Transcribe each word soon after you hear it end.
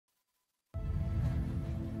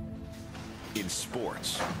In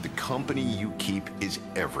sports, the company you keep is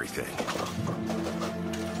everything.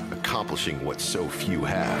 Accomplishing what so few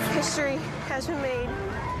have. History has been made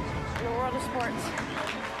in the world of sports.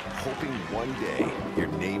 Hoping one day your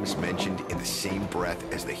name's mentioned in the same breath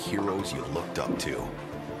as the heroes you looked up to.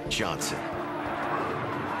 Johnson,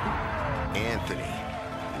 Anthony,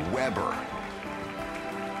 Weber.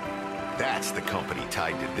 That's the company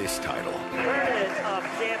tied to this title. Tournament of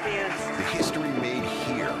Champions. The history made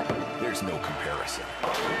here, there's no comparison.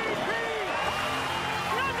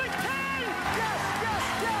 Number 10!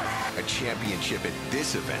 Yes! A championship at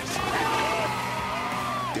this event,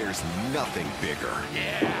 there's nothing bigger.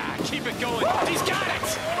 Yeah, keep it going. He's got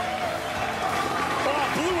it! Oh,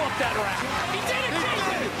 blew up that rack. He did it,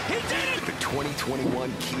 Jason! He did it! The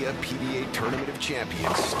 2021 Kia PBA Tournament of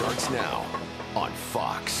Champions starts now on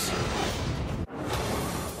Fox.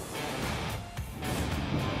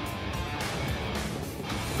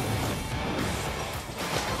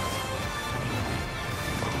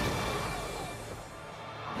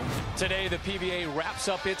 Today, the PBA wraps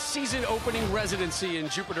up its season-opening residency in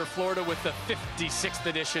Jupiter, Florida with the 56th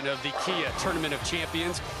edition of the Kia Tournament of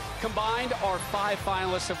Champions. Combined, our 5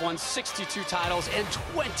 finalists have won 62 titles and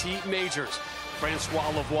 20 majors.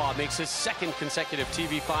 François Lavoie makes his 2nd consecutive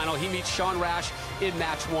TV final. He meets Rash in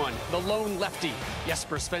match 1. The lone lefty,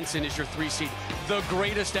 Jesper Svensson, is your 3 seed. The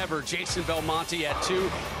greatest ever, Jason Belmonte at 2.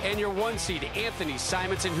 And your 1 seed, Anthony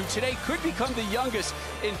Simonsen, who today could become the youngest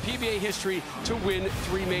in PBA history to win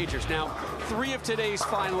 3 majors. Now, 3 of today's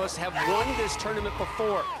finalists have won this tournament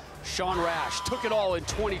before. Rash took it all in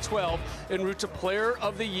 2012 en route to Player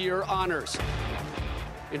of the Year honors.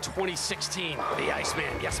 In 2016, the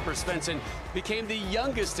Iceman, Jesper Svensson, became the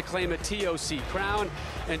youngest to claim a TOC crown.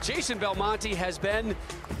 And Jason Belmonte has been,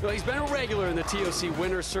 well, he's been a regular in the TOC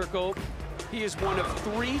winner's circle. He is one of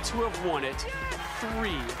 3 to have won it 3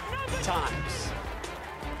 times.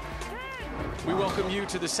 We welcome you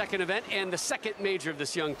to the 2nd event and the 2nd major of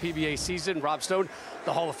this young PBA season. Rob Stone,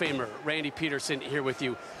 the Hall of Famer, Randy Peterson here with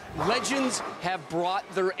you. Legends have brought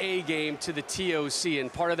their A game to the TOC,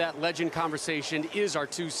 and part of that legend conversation is our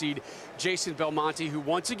 2 seed, Jason Belmonte, who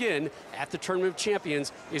once again, at the Tournament of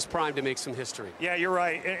Champions, is primed to make some history. Yeah, you're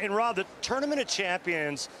right. And Rob, the Tournament of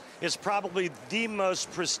Champions is probably the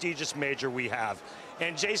most prestigious major we have.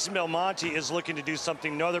 And Jason Belmonte is looking to do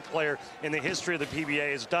something no other player in the history of the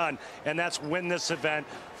PBA has done, and that's win this event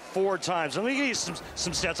 4 times. Let me give you some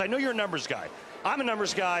stats. I know you're a numbers guy. I'm a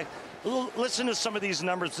numbers guy. Listen to some of these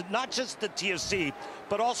numbers, not just the TOC,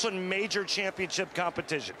 but also in major championship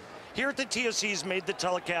competition. Here at the TOC, he's made the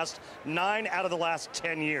telecast 9 out of the last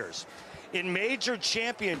 10 years. In major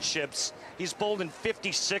championships, he's bowled in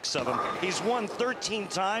 56 of them. He's won 13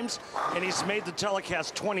 times, and he's made the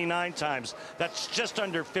telecast 29 times. That's just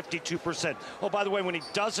under 52%. Oh, by the way, when he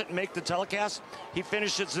doesn't make the telecast, he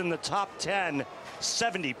finishes in the top 10,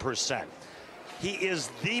 70%. He is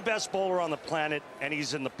the best bowler on the planet, and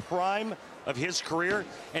he's in the prime of his career,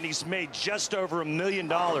 and he's made just over $1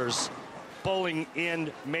 million bowling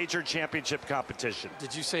in major championship competition.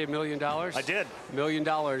 Did you say $1 million? I did. $1 million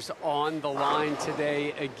on the line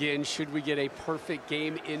today. Again, should we get a perfect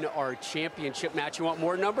game in our championship match? You want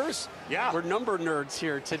more numbers? Yeah. We're number nerds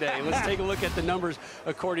here today. Let's take a look at the numbers.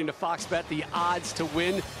 According to Fox Bet, the odds to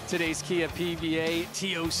win today's Kia PBA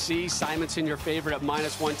TOC. Simonsen, your favorite, at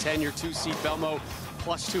 -110. Your 2 seed Belmo,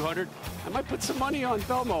 +200. I might put some money on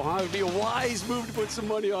Belmo, huh? It would be a wise move to put some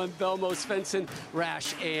money on Belmo, Svensson,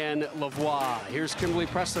 Rash, and Lavoie. Here's Kimberly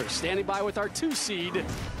Pressler standing by with our 2 seed,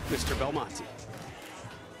 Mr. Belmonte.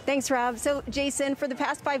 Thanks, Rob. So, Jason, for the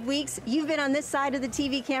past 5 weeks, you've been on this side of the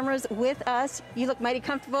TV cameras with us. You look mighty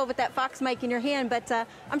comfortable with that Fox mic in your hand, but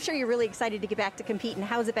I'm sure you're really excited to get back to competing.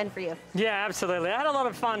 How's it been for you? Yeah, absolutely. I had a lot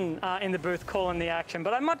of fun in the booth calling the action,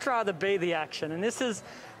 but I'd much rather be the action. And this is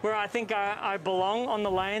where I think I belong on the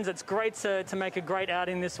lanes. It's great to make a great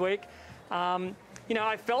outing this week. You know,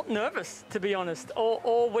 I felt nervous, to be honest.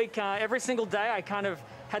 All week, every single day, I kind of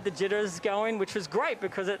had the jitters going, which was great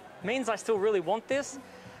because it means I still really want this.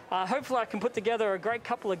 Hopefully I can put together a great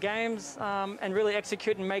couple of games and really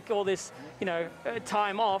execute and make all this, you know,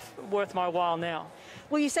 time off worth my while now.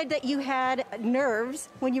 Well, you said that you had nerves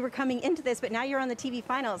when you were coming into this, but now you're on the TV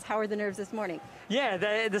finals. How are the nerves this morning? Yeah,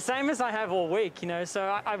 they're the same as I have all week, you know,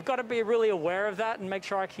 so I've got to be really aware of that and make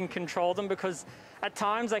sure I can control them because at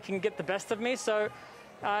times they can get the best of me. So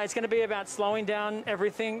it's going to be about slowing down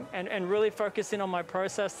everything and really focusing on my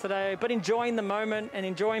process today, but enjoying the moment and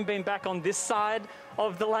enjoying being back on this side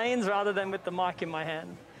of the lanes rather than with the mic in my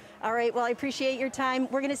hand. All right, well, I appreciate your time.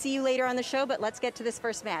 We're going to see you later on the show, but let's get to this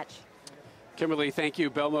first match. Kimberly, thank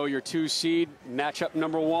you. Belmo, your 2 seed. Matchup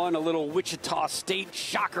number 1, a little Wichita State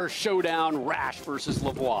shocker showdown. Rash versus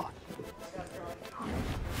Lavoie.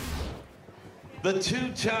 The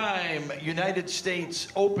 2-time United States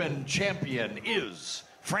Open champion is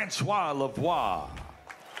François Lavoie.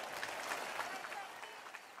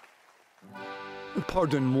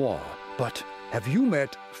 Pardon-moi, but have you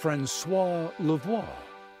met François Lavoie?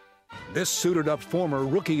 This suited-up former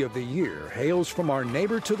Rookie of the Year hails from our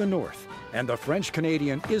neighbor to the north, and the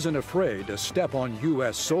French-Canadian isn't afraid to step on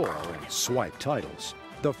U.S. soil and swipe titles.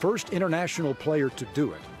 The first international player to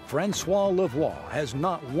do it, François Lavoie has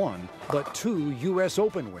not one, but 2 U.S.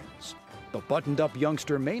 Open wins. The buttoned-up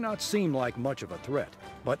youngster may not seem like much of a threat,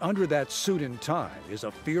 but under that suit and tie is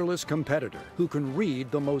a fearless competitor who can read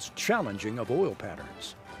the most challenging of oil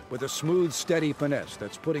patterns. With a smooth, steady finesse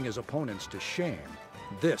that's putting his opponents to shame,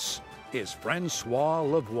 this is François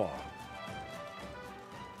Lavoie.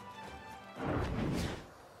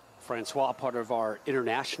 François, part of our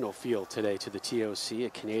international field today to the TOC, a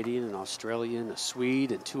Canadian, an Australian, a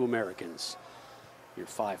Swede, and 2 Americans. Your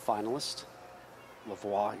 5 finalists.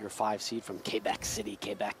 Lavoie, your 5 seed from Quebec City,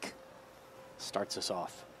 Quebec, starts us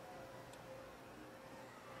off.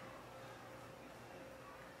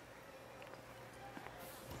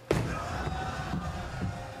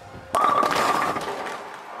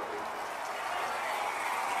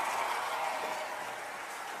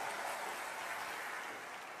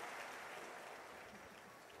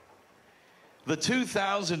 The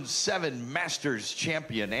 2007 Masters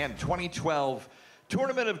champion and 2012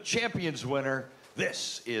 Tournament of Champions winner,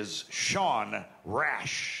 this is Sean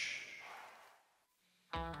Rash.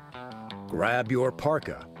 Grab your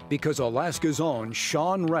parka, because Alaska's own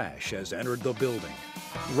Sean Rash has entered the building.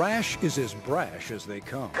 Rash is as brash as they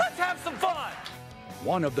come. Let's have some fun!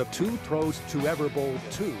 One of the 2 pros to ever bowl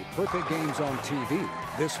 2 perfect games on TV,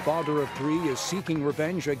 this father of 3 is seeking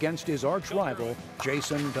revenge against his arch-rival,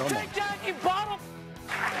 Jason Belmonte. Take that, you bottom!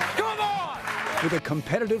 Come on! With a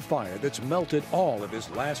competitive fire that's melted all of his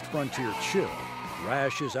last frontier chill,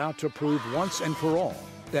 Rash is out to prove once and for all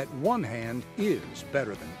that one hand is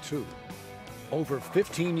better than 2. Over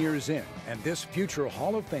 15 years in, and this future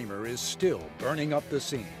Hall of Famer is still burning up the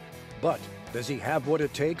scene. But does he have what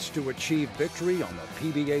it takes to achieve victory on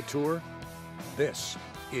the PBA Tour? This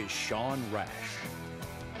is Sean Rash.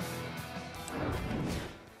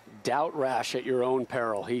 Doubt Rash at your own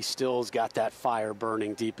peril. He still's got that fire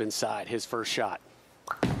burning deep inside. His first shot.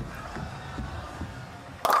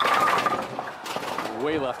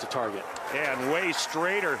 Way left to target. And way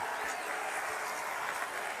straighter.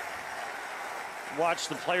 Watch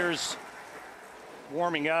the players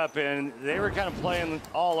warming up, and they were kind of playing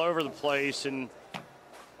all over the place and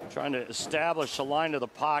trying to establish a line to the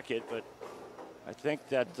pocket, but I think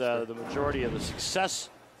that the majority of the success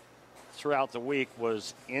throughout the week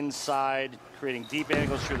was inside, creating deep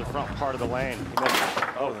angles through the front part of the lane.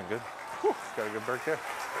 Oh, wasn't good. Whew. Got a good break there.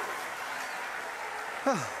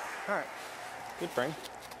 All right, good frame.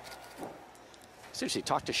 Seriously,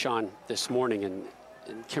 talked to Sean this morning, and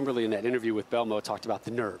Kimberly in that interview with Belmo talked about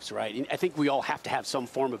the nerves, right? And I think we all have to have some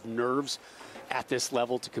form of nerves at this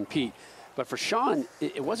level to compete. But for Sean,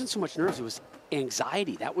 it wasn't so much nerves, it was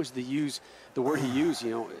anxiety. That was the word he used. You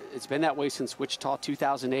know, it's been that way since Wichita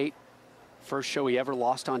 2008. First show he ever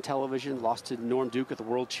lost on television, lost to Norm Duke at the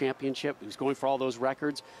World Championship. He was going for all those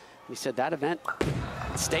records. And he said, that event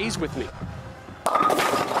stays with me.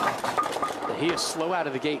 And he is slow out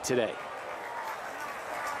of the gate today.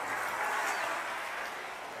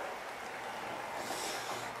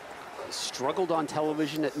 He struggled on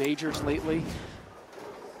television at majors lately.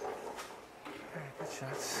 Good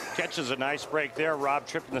shots. Catches a nice break there. Rob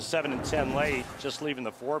tripping the 7 and 10 late, just leaving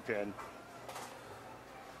the 4-pin.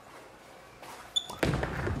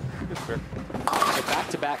 Good spare. So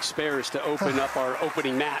back-to-back spares to open up our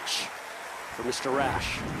opening match for Mr.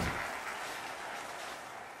 Rash.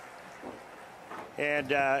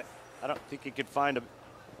 And I don't think you could find a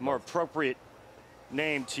more appropriate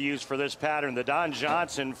name to use for this pattern. The Don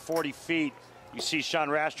Johnson 40 feet. You see Sean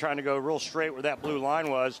Rash trying to go real straight where that blue line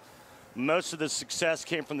was. Most of the success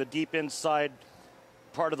came from the deep inside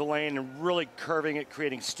part of the lane and really curving it,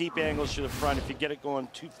 creating steep angles to the front. If you get it going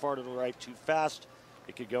too far to the right too fast,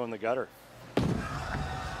 it could go in the gutter.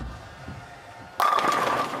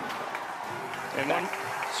 And one,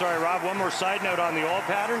 sorry, Rob, one more side note on the oil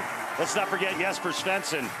pattern. Let's not forget Jesper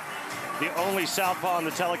Svensson, the only southpaw on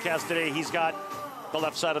the telecast today. He's got the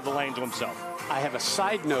left side of the lane to himself. I have a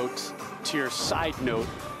side note to your side note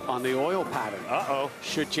on the oil pattern. Uh-oh.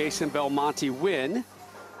 Should Jason Belmonte win,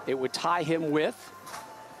 it would tie him with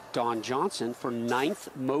Don Johnson for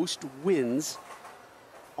 9th most wins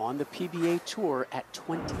on the PBA Tour at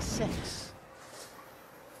 26.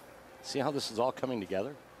 See how this is all coming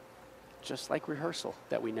together? Just like rehearsal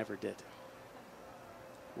that we never did.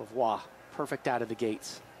 Lavoie, perfect out of the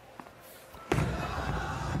gates.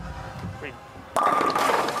 Wait.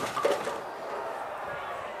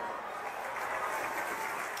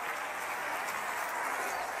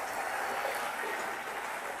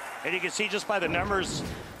 And you can see just by the numbers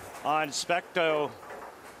on Specto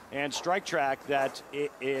and Strike Track that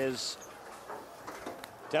it is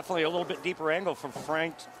definitely a little bit deeper angle for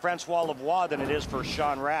François Lavoie than it is for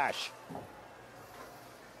Sean Rash.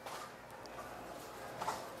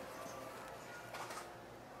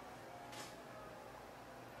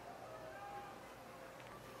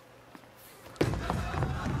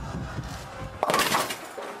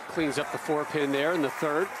 Cleans up the 4-pin there in the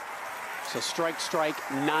third. So strike,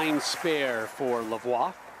 9 spare for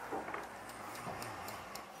Lavoie.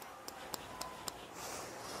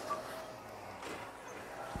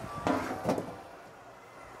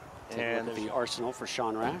 And the arsenal for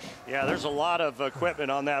Sean Rash. Yeah, there's a lot of equipment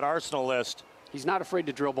on that arsenal list. He's not afraid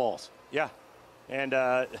to drill balls. Yeah, and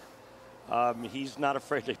he's not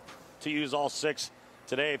afraid to use all 6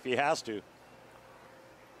 today if he has to.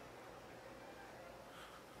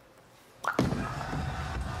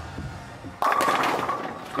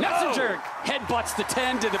 Messenger headbutts the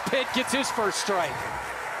 10 to the pit, gets his first strike.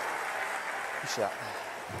 Good shot.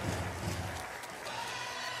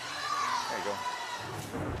 There you go.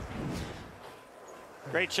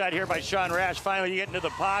 Great shot here by Sean Rash. Finally getting to the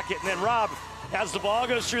pocket. And then Rob, as the ball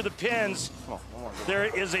goes through the pins, there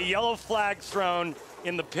is a yellow flag thrown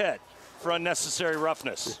in the pit for unnecessary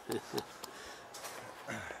roughness.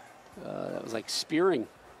 That was like spearing.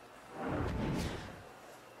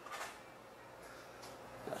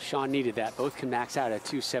 Sean needed that. Both can max out at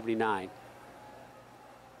 279.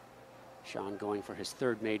 Sean going for his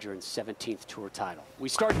 3rd major and 17th tour title. We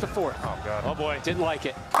start the 4th. Oh, God. Oh, boy. Didn't like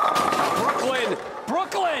it.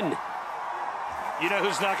 Brooklyn! You know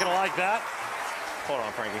who's not going to like that? Hold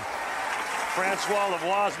on, Frankie. François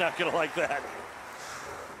Lavoie's not going to like that.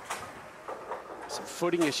 Some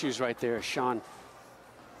footing issues right there. Sean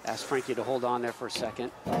asked Frankie to hold on there for a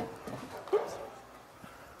second.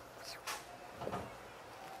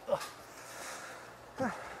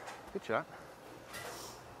 Good shot.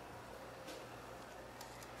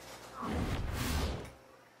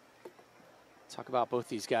 Talk about both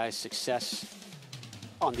these guys' success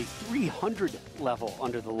on the 300 level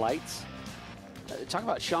under the lights. Talk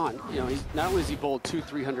about Sean. You know, he's not only has he bowled 2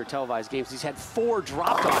 300 televised games, he's had 4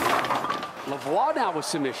 dropped on him. Lavoie now with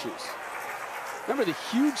some issues. Remember the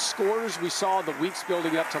huge scores we saw the weeks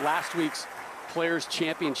building up to last week's Players'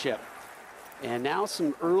 Championship. And now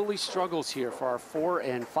some early struggles here for our 4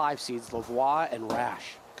 and 5 seeds, Lavoie and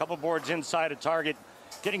Rash. Couple boards inside a target.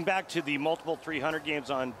 Getting back to the multiple 300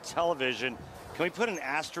 games on television, can we put an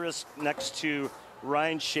asterisk next to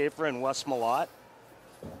Ryan Schaefer and Wes Malott?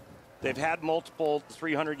 They've had multiple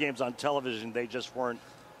 300 games on television. They just weren't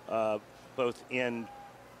both in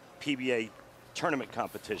PBA tournament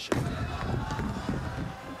competition.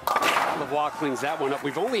 Lavoie cleans that one up.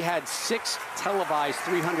 We've only had 6 televised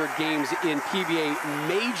 300 games in PBA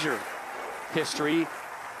major history.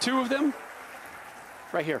 2 of them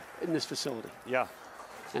right here in this facility. Yeah.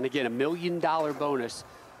 And again, $1 million bonus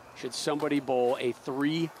should somebody bowl a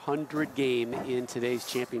 300 game in today's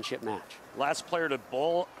championship match. Last player to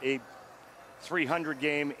bowl a 300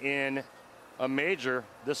 game in a major,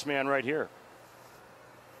 this man right here.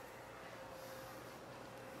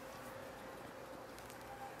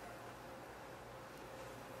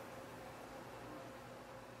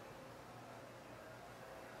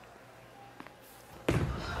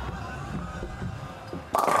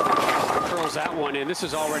 Curls that one in. This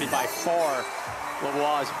is already by far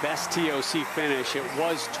Lavoie's best TOC finish. It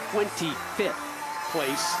was 25th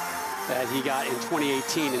place that he got in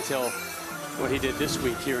 2018 until what he did this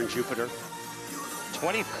week here in Jupiter.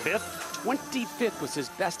 25th? 25th was his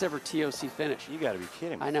best ever TOC finish. You got to be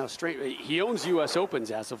kidding me. I know, straight. He owns U.S.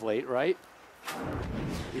 Opens as of late, right?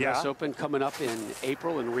 Yeah. U.S. Open coming up in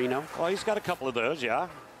April in Reno. Well, he's got a couple of those, yeah.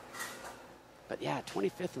 But yeah,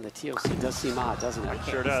 25th in the TOC does seem odd, doesn't it? It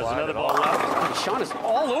sure does. Another ball left. Sean is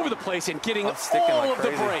all over the place and getting all like of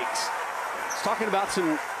crazy. the breaks. He's talking about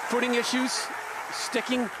some footing issues,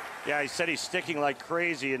 sticking. Yeah, he said he's sticking like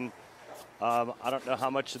crazy, and I don't know how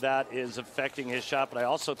much of that is affecting his shot, but I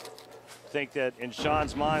also think that in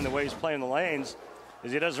Sean's mind, the way he's playing the lanes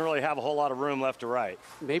is he doesn't really have a whole lot of room left to right.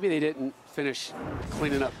 Maybe they didn't finish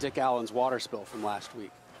cleaning up Dick Allen's water spill from last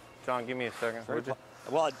week. John, give me a second. Would you?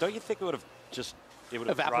 Well, don't you think it would have just, it would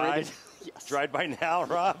have Evaporated. dried? Yes. Dried by now,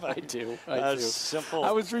 Rob? I do. I do. Simple.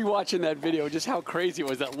 I was rewatching that video, just how crazy it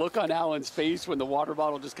was. That look on Alan's face when the water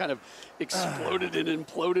bottle just kind of exploded and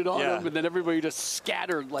imploded on him, and then everybody just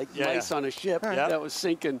scattered like mice on a ship that was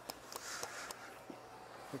sinking.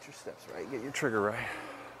 Get your steps right. Get your trigger right.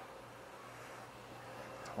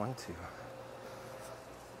 1, 2.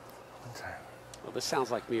 1 time. Well, this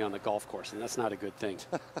sounds like me on the golf course, and that's not a good thing.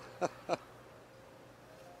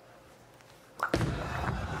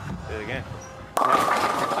 Do it again.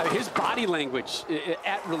 His body language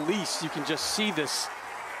at release, you can just see this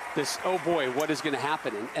oh boy, what is going to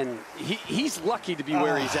happen? And he's lucky to be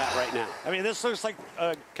where he's at right now. I mean, this looks like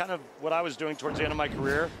kind of what I was doing towards the end of my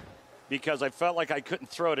career, because I felt like I couldn't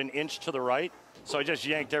throw it an inch to the right, so I just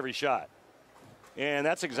yanked every shot. And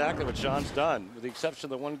that's exactly what Sean's done, with the exception of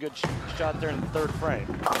the one good shot there in the third frame.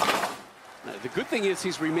 The good thing is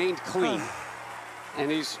he's remained clean,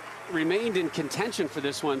 and he's remained in contention for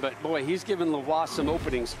this one, but boy, he's given Lavoie some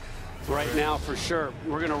openings right now for sure.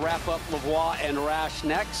 We're going to wrap up Lavoie and Rash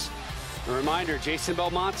next. A reminder, Jason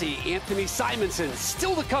Belmonte, Anthony Simonsen,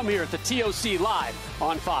 still to come here at the TOC Live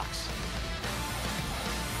on Fox.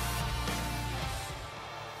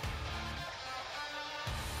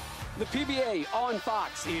 The PBA on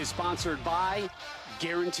Fox is sponsored by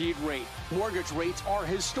Guaranteed Rate. Mortgage rates are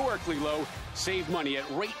historically low. Save money at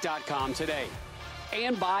rate.com today.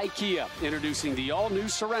 And by Kia, introducing the all-new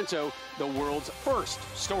Sorrento, the world's first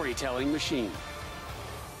storytelling machine.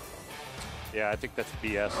 Yeah, I think that's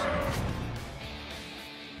BS.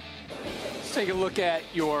 Let's take a look at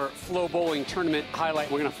your Flow Bowling Tournament highlight.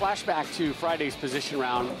 We're going to flash back to Friday's position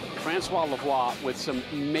round. François Lavoie with some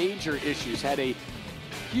major issues. Had a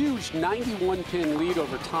huge 91-pin lead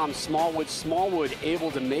over Tom Smallwood. Smallwood able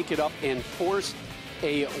to make it up and force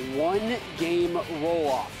a one-game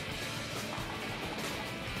roll-off.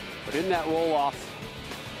 But in that roll-off,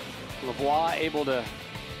 Lavoie able to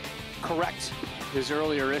correct his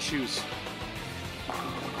earlier issues.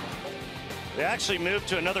 They actually moved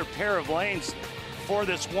to another pair of lanes for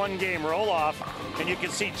this one-game roll-off, and you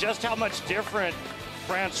can see just how much different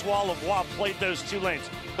François Lavoie played those two lanes.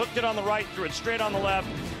 Hooked it on the right, threw it straight on the left,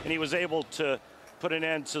 and he was able to put an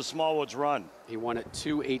end to Smallwood's run. He won at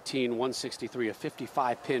 218-163, a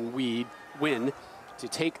 55-pin win to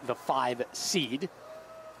take the 5 seed.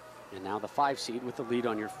 And now the 5 seed with the lead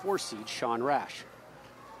on your 4 seed, Sean Rash.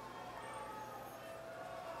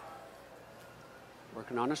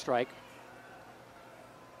 Working on a strike.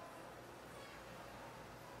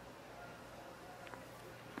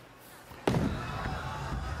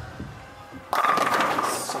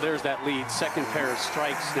 So there's that lead. Second pair of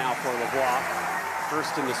strikes now for Lavoie.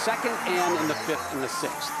 First in the second and in the 5th and the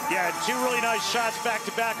 6th. Yeah, 2 really nice shots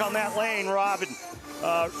back-to-back on that lane, Rob. And,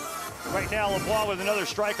 right now, Lavoie with another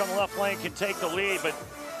strike on the left lane can take the lead, but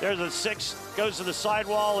there's a 6, goes to the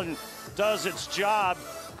sidewall and does its job,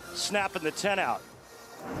 snapping the 10 out.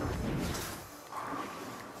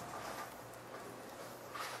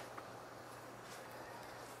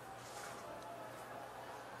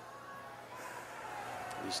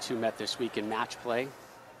 These two met this week in match play.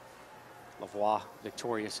 Lavoie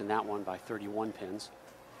victorious in that one by 31 pins.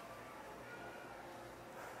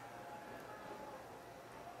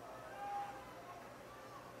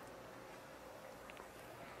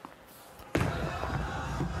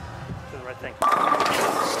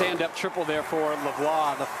 Stand-up triple there for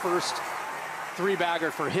Lavoie, the first 3-bagger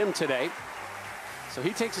for him today. So he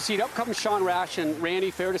takes a seat. Up comes Sean Rash, and Randy,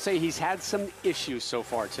 fair to say he's had some issues so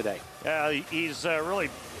far today. Yeah, he's really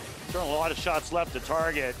thrown a lot of shots left to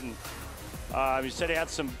target, and he said he had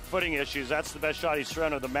some footing issues. That's the best shot he's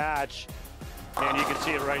thrown of the match, and you can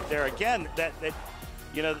see it right there. Again, that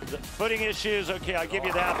you know, the footing issues, okay, I'll give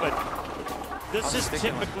you that, but this is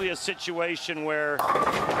typically a situation where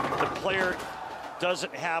the player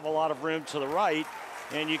doesn't have a lot of room to the right,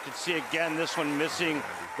 and you can see again this one missing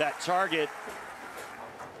that target.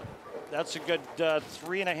 That's a good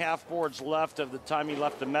 3.5 boards left of the time he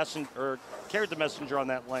left the messenger, or carried the messenger on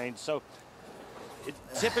that lane. So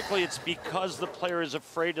typically it's because the player is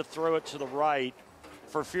afraid to throw it to the right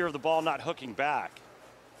for fear of the ball not hooking back.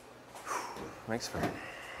 Makes fun.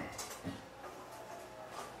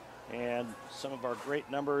 And some of our great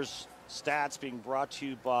numbers, stats being brought to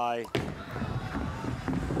you by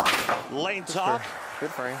Lane Talk. Good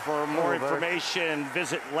frame. For more information,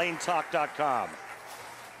 visit lanetalk.com.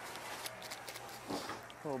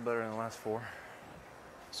 A little better than the last 4.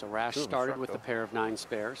 So Rash started with a pair of 9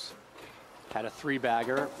 spares, had a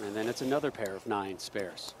 3-bagger, and then it's another pair of 9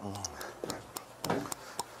 spares.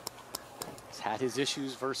 He's had his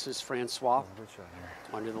issues versus François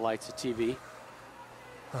under the lights of TV.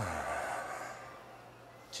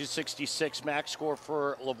 266 max score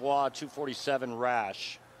for Lavoie, 247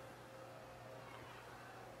 Rash.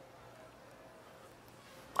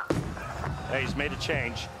 Hey, he's made a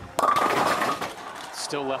change.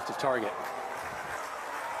 Still left of target.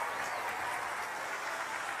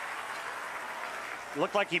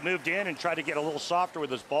 Looked like he moved in and tried to get a little softer with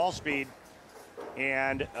his ball speed,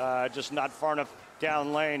 and just not far enough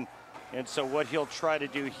down lane. And so what he'll try to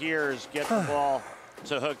do here is get the ball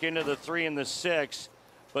to hook into the 3 and the 6,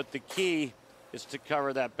 but the key is to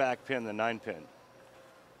cover that back pin, the 9 pin.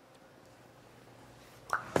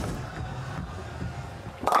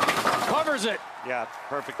 Covers it. Yeah,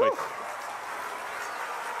 perfectly. Woo.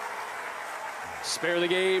 Spare the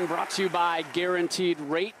Game brought to you by Guaranteed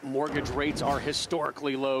Rate. Mortgage rates are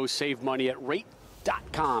historically low. Save money at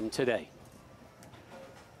rate.com today.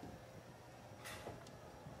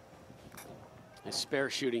 His spare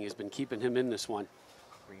shooting has been keeping him in this one.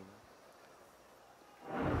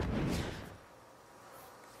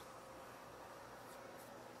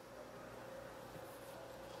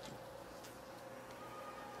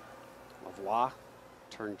 Lavoie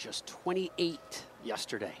turned just 28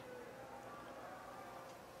 yesterday.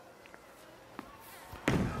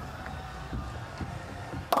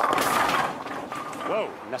 Whoa.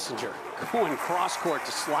 Messenger going cross court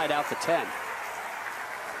to slide out the 10.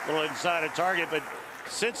 A little inside of target, but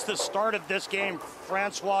since the start of this game,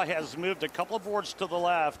 François has moved a couple of boards to the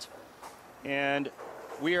left, and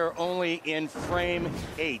we are only in frame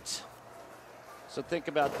 8. So think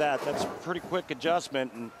about that. That's a pretty quick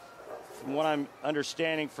adjustment, and from what I'm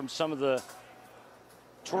understanding from some of the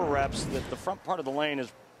tour reps, that the front part of the lane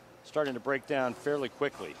is starting to break down fairly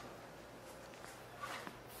quickly.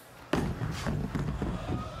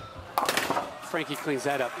 Frankie cleans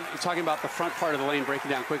that up. You're talking about the front part of the lane breaking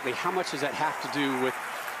down quickly. How much does that have to do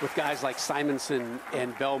with guys like Simonsen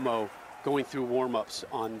and Belmonte going through warm-ups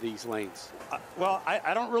on these lanes? Well,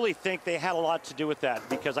 I don't really think they had a lot to do with that,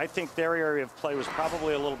 because I think their area of play was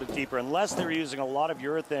probably a little bit deeper, unless they were using a lot of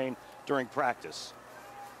urethane during practice.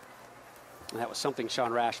 And that was something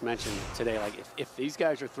Sean Rash mentioned today. Like, if these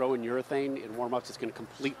guys are throwing urethane in warm-ups, it's going to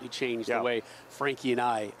completely change the way Frankie and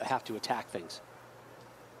I have to attack things.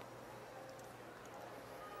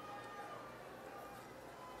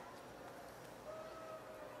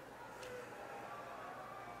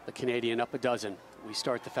 The Canadian up a dozen. We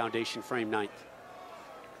start the foundation frame 9th.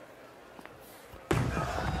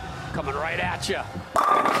 Coming right at you.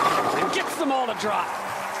 And gets them all to drop.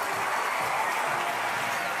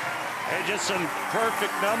 And just some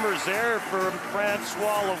perfect numbers there for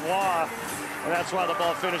François Lavoie. And that's why the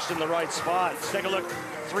ball finished in the right spot. Let's take a look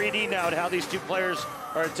 3D now at how these two players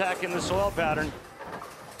are attacking the soil pattern.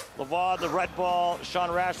 Lavoie, the red ball,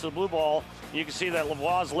 Sean Rash, the blue ball. You can see that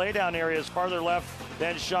Lavoie's laydown area is farther left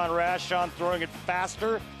than Sean Rash. Sean throwing it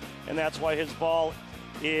faster, and that's why his ball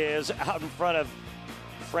is out in front of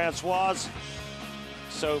François'.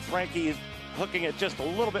 So Frankie is hooking it just a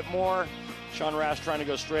little bit more. Sean Rash trying to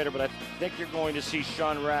go straighter, but I think you're going to see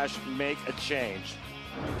Sean Rash make a change.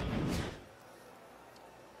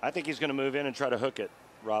 I think he's going to move in and try to hook it,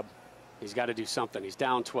 Rob. He's got to do something. He's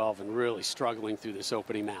down 12 and really struggling through this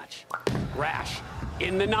opening match. Rash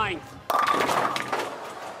in the 9th.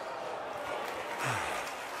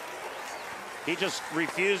 He just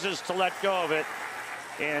refuses to let go of it,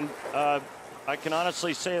 and I can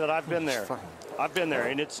honestly say that I've been there. I've been there,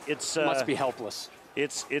 and it's must be helpless.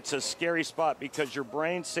 It's a scary spot, because your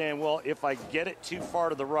brain's saying, well, if I get it too far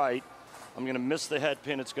to the right, I'm going to miss the head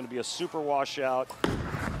pin. It's going to be a super washout.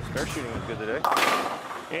 Spare shooting was good today.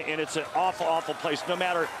 And it's an awful, awful place. No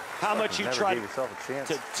matter how much you try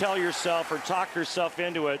to tell yourself or talk yourself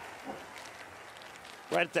into it,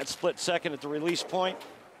 right at that split second at the release point,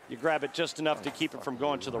 you grab it just enough to keep it from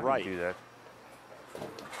going to the right. Do that.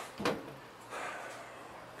 Can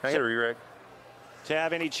I get a re-reg? To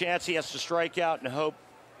have any chance, he has to strike out and hope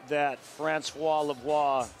that François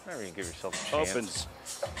Lavoie Never even give yourself a chance. opens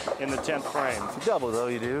in the 10th frame. If you double, though,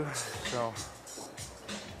 you do. So.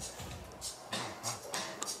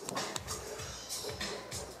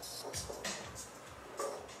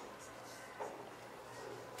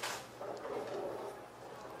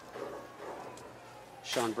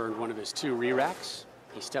 Sean burned one of his 2 re-racks.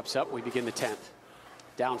 He steps up. We begin the 10th.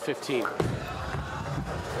 Down 15.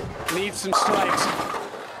 Needs some strikes.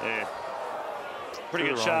 Yeah. Pretty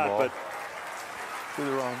good shot, but threw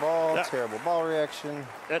the wrong ball. Terrible ball reaction.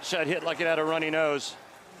 That shot hit like it had a runny nose.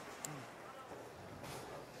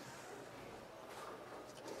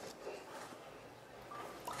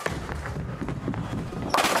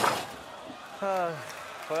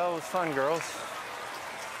 Well, it was fun, girls.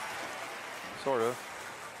 Sort of.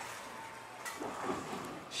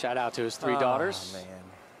 Shout out to his 3 daughters. Man.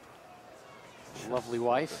 Lovely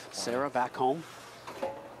wife, Sarah, back home.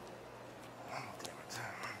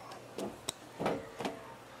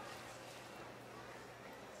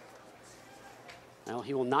 Well,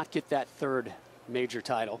 he will not get that 3rd major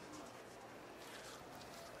title.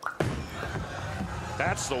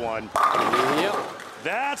 That's the one. Yep.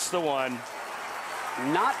 That's the one.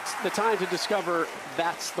 Not the time to discover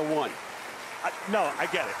that's the one. No, I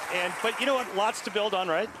get it. But you know what? Lots to build on,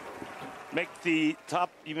 right? You make the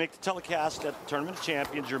telecast at the Tournament of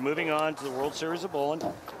Champions. You're moving on to the World Series of Bowling.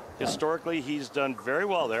 Historically, he's done very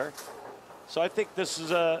well there. So I think this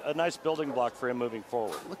is a nice building block for him moving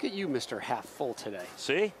forward. Look at you, Mr. Half Full today.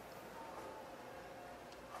 See?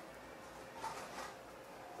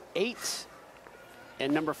 8,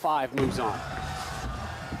 and number 5 moves on.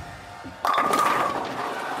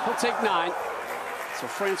 He'll take 9. So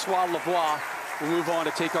François Lavoie will move on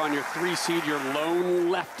to take on your 3 seed, your lone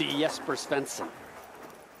lefty, Jesper Svensson.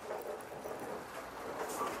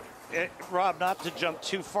 Rob, not to jump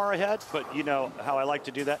too far ahead, but you know how I like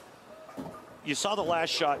to do that. You saw the last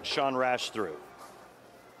shot Sean Rash threw.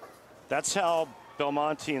 That's how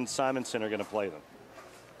Belmonte and Simonsen are going to play them.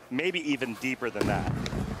 Maybe even deeper than that.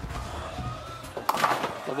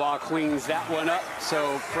 Lavoie cleans that one up,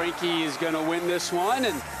 so Frankie is going to win this one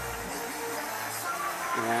and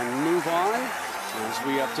move on as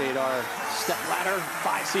we update our Stepladder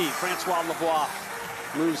 5 seed. François Lavoie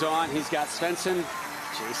moves on. He's got Svensson,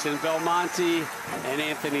 Jason Belmonte, and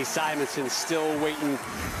Anthony Simonsen still waiting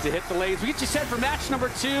to hit the lanes. We get you set for match number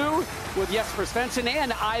 2 with Jesper Svensson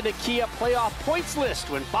and the Kia playoff points list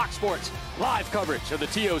when Fox Sports live coverage of the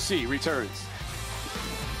TOC returns.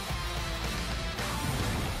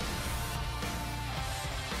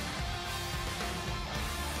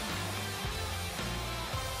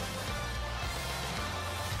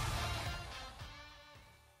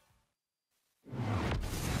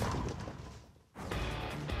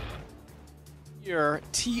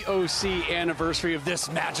 TOC anniversary of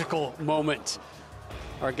this magical moment.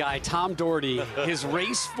 Our guy Tom Doherty, his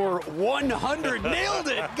race for 100, nailed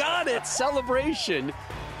it, got it, celebration.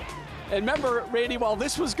 And remember, Randy, while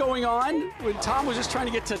this was going on, when Tom was just trying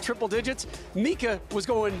to get to triple digits, Mika was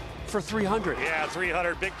going for 300. Yeah,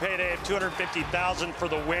 300, big payday of $250,000 for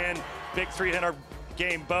the win, big 300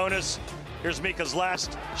 game bonus. Here's Mika's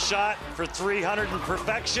last shot for 300 in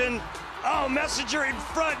perfection. Oh, Messenger in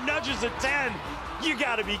front, nudges a 10. You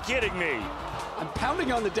gotta be kidding me. I'm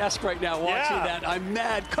pounding on the desk right now watching that. I'm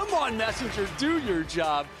mad. Come on, Messenger, do your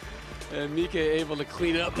job. And Mika able to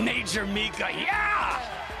clean it up. Major Mika, yeah!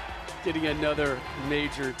 Getting another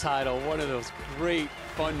major title. One of those great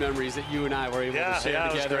fun memories that you and I were able to share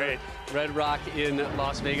together. Was great. Red Rock in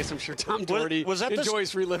Las Vegas. I'm sure Tom Doherty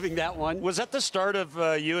enjoys reliving that one. Was that the start of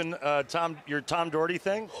you and your Tom Doherty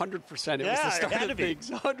thing? 100%. It was the start of things.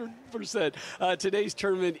 100%. Today's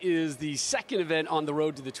tournament is the second event on the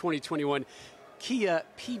road to the 2021 Kia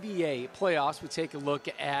PBA playoffs. We take a look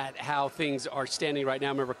at how things are standing right now.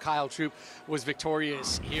 Remember, Kyle Troop was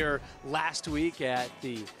victorious here last week at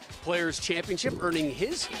the Players Championship, earning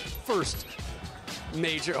his first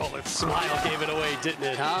major. Oh, that smile gave it away, didn't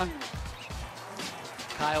it, huh?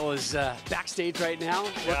 Kyle is backstage right now,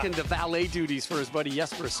 working the valet duties for his buddy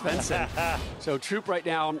Jesper Svensson. So Troop right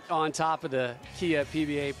now on top of the Kia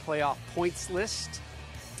PBA playoff points list.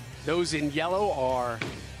 Those in yellow are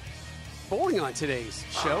bowling on today's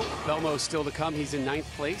show. Belmo's still to come. He's in 9th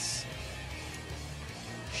place.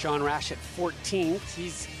 Sean Rash at 14th.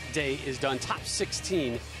 His day is done. Top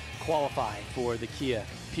 16 qualify for the Kia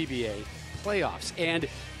PBA playoffs. And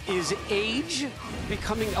is age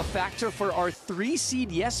becoming a factor for our 3 seed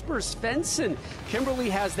Jesper Svensson? Kimberly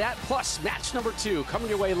has that, plus match number 2 coming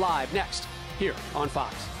your way live next here on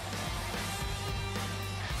Fox.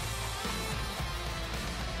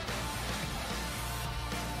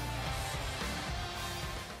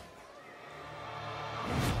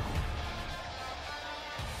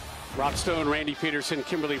 Rob Stone, Randy Peterson,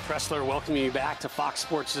 Kimberly Pressler welcoming you back to Fox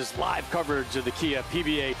Sports' live coverage of the Kia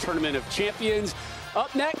PBA Tournament of Champions.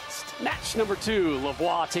 Up next, match number 2,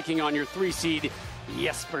 Lavoie taking on your 3 seed,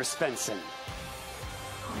 Jesper Svensson.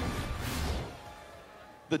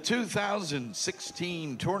 The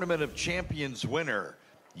 2016 Tournament of Champions winner,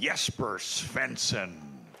 Jesper Svensson.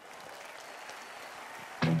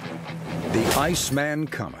 The Iceman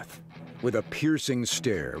cometh. With a piercing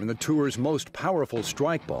stare and the tour's most powerful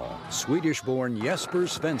strike ball, Swedish-born Jesper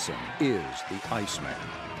Svensson is the Iceman.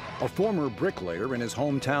 A former bricklayer in his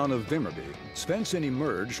hometown of Vimmerby, Svensson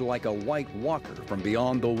emerged like a white walker from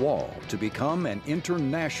beyond the wall to become an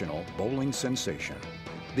international bowling sensation.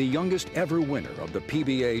 the youngest ever winner of the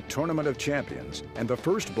PBA Tournament of Champions and the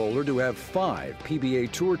first bowler to have 5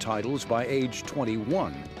 PBA Tour titles by age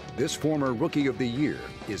 21, this former Rookie of the Year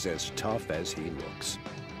is as tough as he looks.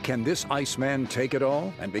 Can this Iceman take it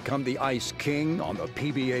all and become the Ice King on the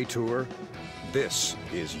PBA Tour? This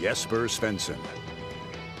is Jesper Svensson.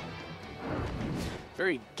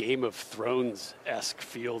 Very Game of Thrones-esque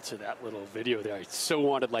feel to that little video there. I so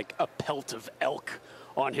wanted like a pelt of elk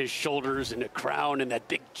on his shoulders and a crown and that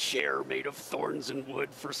big chair made of thorns and wood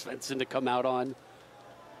for Svensson to come out on.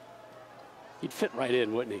 He'd fit right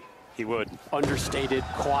in, wouldn't he? He would. Understated,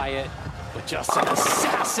 quiet, but just an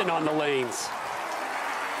assassin on the lanes.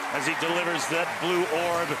 As he delivers that blue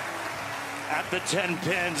orb at the 10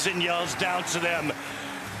 pins and yells down to them,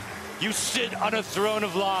 "You sit on a throne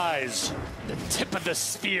of lies." The tip of the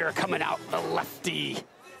spear coming out the lefty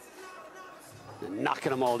and knocking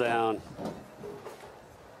them all down.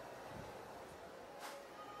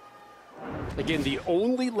 Again, the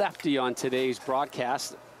only lefty on today's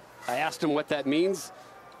broadcast. I asked him what that means.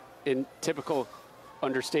 In typical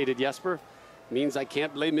understated Jesper, means I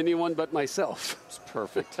can't blame anyone but myself. It's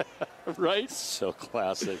perfect. Right? So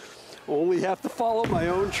classic. Only have to follow my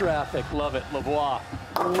own traffic. Love it, Lavoie.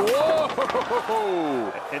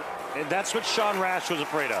 Whoa! And that's what Sean Rash was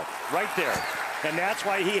afraid of, right there. And that's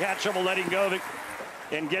why he had trouble letting go of it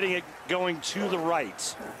and getting it going to the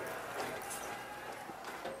right.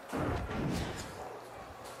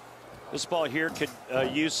 This ball here could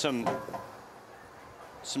use some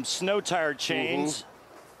snow tire chains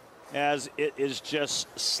as it is just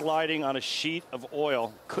sliding on a sheet of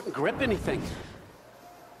oil. Couldn't grip anything.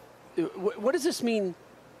 What does this mean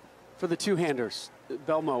for the two-handers,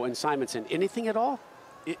 Belmo and Simonsen? Anything at all?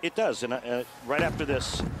 It does, and right after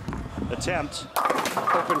this attempt.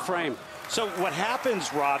 Open frame. So what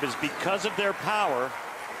happens, Rob, is because of their power,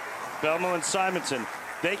 Belmo and Simonsen,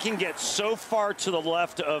 they can get so far to the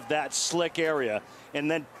left of that slick area and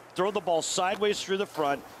then throw the ball sideways through the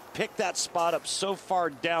front, pick that spot up so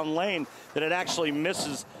far down lane that it actually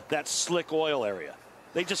misses that slick oil area.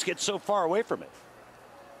 They just get so far away from it.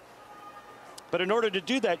 But in order to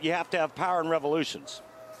do that, you have to have power and revolutions.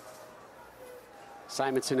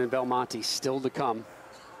 Simonsen and Belmonte still to come.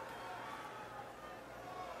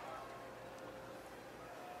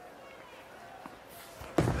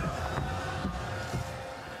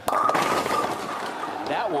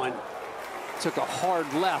 That one took a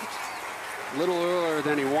hard left a little earlier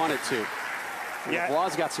than he wanted to. Yeah.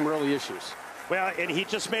 Lavoie's got some early issues. Well, and he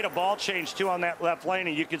just made a ball change, too, on that left lane,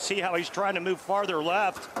 and you can see how he's trying to move farther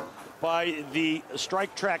left by the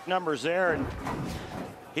strike track numbers there, and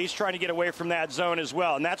he's trying to get away from that zone as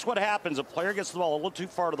well. And that's what happens. A player gets the ball a little too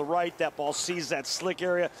far to the right. That ball sees that slick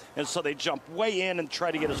area, and so they jump way in and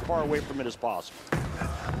try to get as far away from it as possible.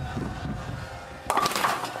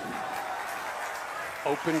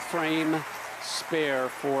 Open frame spare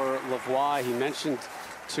for Lavoie. He mentioned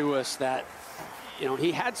to us that, you know,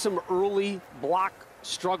 he had some early block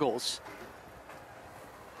struggles,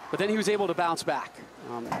 but then he was able to bounce back.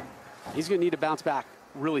 He's going to need to bounce back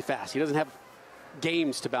really fast. He doesn't have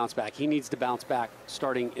games to bounce back. He needs to bounce back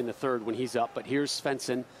starting in the third when he's up. But here's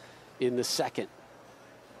Svensson in the second.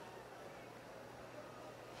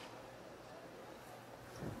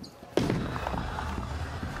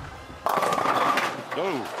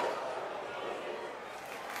 Oh.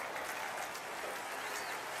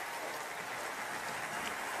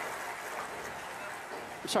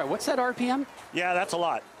 I'm sorry, what's that RPM? Yeah, that's a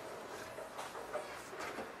lot.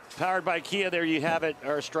 Powered by Kia, there you have it,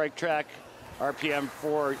 our strike track RPM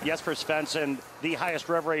for Jesper Svensson, the highest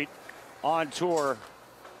rev rate on tour,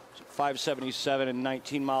 577 and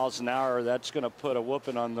 19 miles an hour. That's going to put a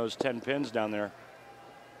whooping on those 10 pins down there.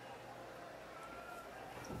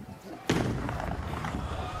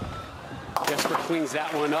 Jesper cleans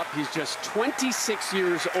that one up. He's just 26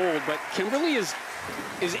 years old, but Kimberly, is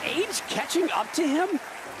age catching up to him?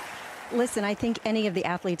 Listen, I think any of the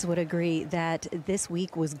athletes would agree that this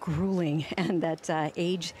week was grueling and that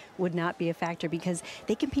age would not be a factor because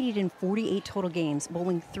they competed in 48 total games,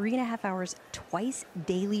 bowling 3.5 hours twice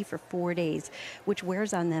daily for 4 days, which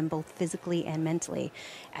wears on them both physically and mentally.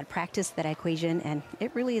 Add practice that equation, and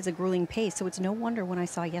it really is a grueling pace. So it's no wonder when I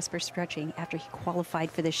saw Jesper stretching after he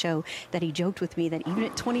qualified for the show that he joked with me that even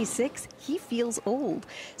at 26, he feels old.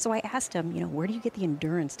 So I asked him, you know, where do you get the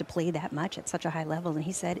endurance to play that much at such a high level? And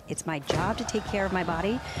he said, it's my job to take care of my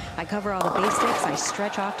body. I cover all the basics, I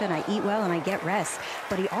stretch often, I eat well, and I get rest.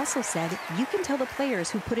 But he also said, you can tell the players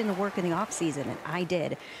who put in the work in the off season, and I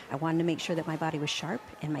did. I wanted to make sure that my body was sharp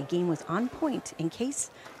and my game was on point in case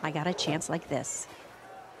I got a chance like this.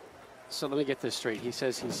 So let me get this straight. He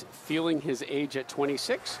says he's feeling his age at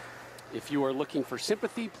 26. If you are looking for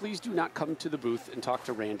sympathy, please do not come to the booth and talk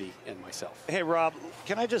to Randy and myself. Hey, Rob,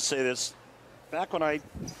 can I just say this? Back when I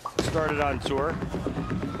started on tour,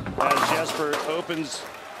 as Jesper opens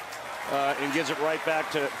and gives it right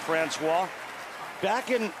back to François,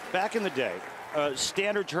 back in the day, a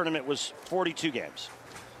standard tournament was 42 games.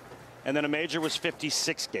 And then a major was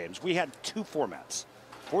 56 games. We had two formats,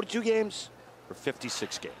 42 games or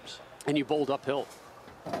 56 games. And you bowled uphill.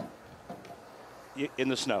 In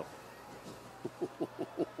the snow.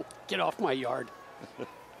 Get off my yard.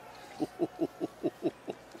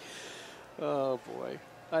 Oh, boy.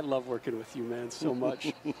 I love working with you, man, so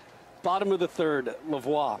much. Bottom of the third,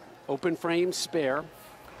 Lavoie. Open frame, spare.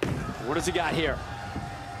 What does he got here?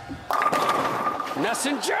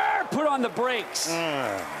 Messenger put on the brakes.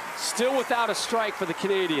 Still without a strike for the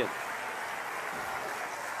Canadian.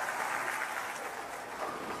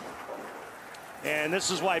 And this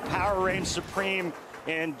is why power reigns supreme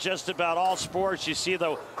in just about all sports. You see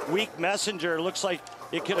the weak messenger. Looks like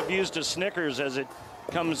it could have used a Snickers as it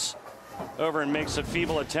comes over and makes a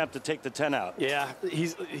feeble attempt to take the 10 out. Yeah, he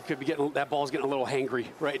could be getting, that ball's getting a little hangry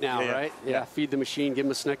right now, right? Yeah, feed the machine, give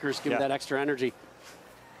him a Snickers, give him that extra energy.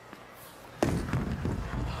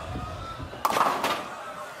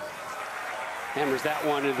 Hammers that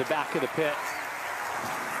one into the back of the pit.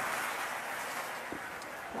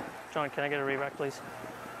 John, can I get a re-rack, please?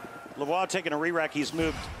 Lavoie taking a re-rack. He's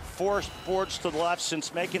moved 4 boards to the left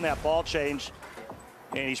since making that ball change.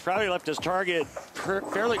 And he's probably left his target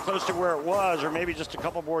fairly close to where it was, or maybe just a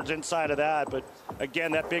couple boards inside of that. But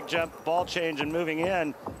again, that big jump ball change and moving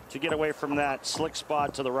in to get away from that slick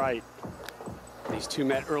spot to the right. These two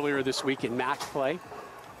met earlier this week in match play.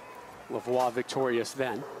 Lavoie victorious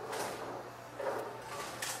then.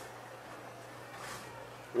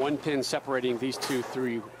 One pin separating these two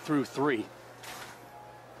through 3.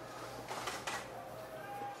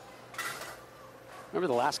 Remember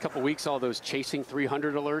the last couple weeks, all those chasing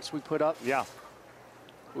 300 alerts we put up? Yeah.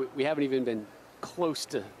 We haven't even been close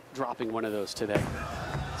to dropping one of those today.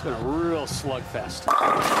 It's been a real slugfest.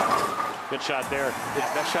 Good shot there.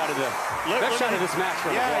 Yeah, best shot of this match for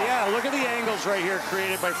Lavoie. Yeah, look at the angles right here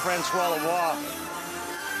created by François Lavoie.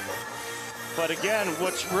 But again,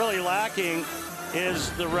 what's really lacking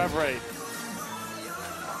is the rev rate.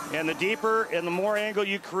 And the deeper and the more angle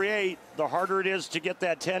you create, the harder it is to get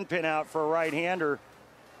that 10 pin out for a right-hander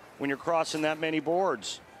when you're crossing that many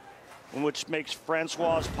boards, which makes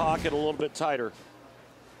François' pocket a little bit tighter.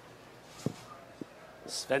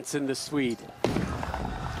 Svensson, the Swede,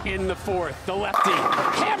 in the 4th, the lefty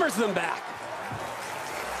hammers them back.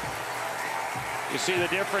 You see the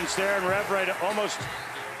difference there in rev rate, almost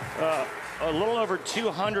a little over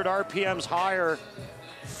 200 RPMs higher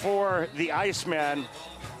for the Iceman.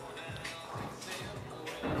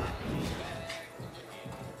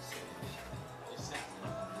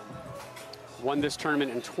 Won this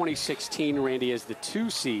tournament in 2016, Randy, as the 2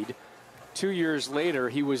 seed. 2 years later,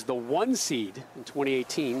 he was the 1 seed in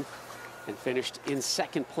 2018 and finished in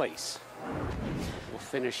 2nd place. Will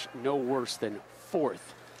finish no worse than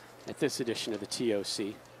 4th at this edition of the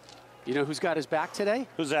TOC. You know who's got his back today?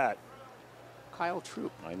 Who's that? Kyle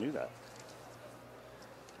Troop. I knew that.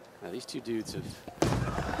 Now, these two dudes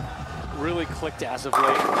have really clicked as of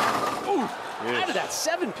late. Ooh, how did that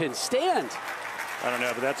 7-pin stand? I don't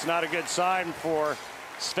know, but that's not a good sign for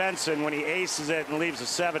Svensson when he aces it and leaves a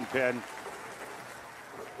 7-pin.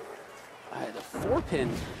 The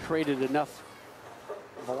 4-pin created enough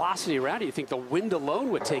velocity around it. You think the wind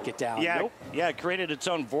alone would take it down? Yeah, nope. Yeah, it created its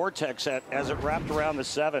own vortex as it wrapped around the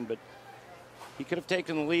 7, but he could have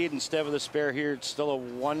taken the lead instead of the spare here. It's still a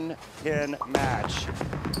 1-pin match.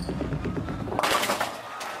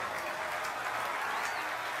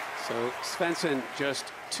 So Svensson just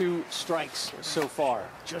 2 strikes so far.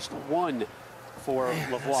 Just 1 for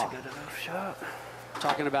Lavoie. That's a good enough shot.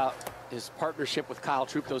 Talking about his partnership with Kyle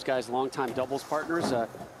Troop, those guys longtime doubles partners.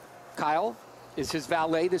 Kyle is his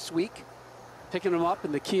valet this week, picking him up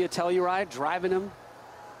in the Kia Telluride, driving him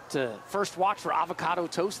to First Watch for avocado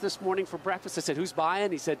toast this morning for breakfast. I said, who's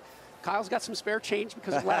buying? He said, Kyle's got some spare change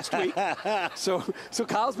because of last week. So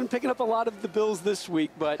Kyle's been picking up a lot of the bills this week.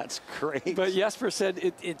 But that's great. But Jesper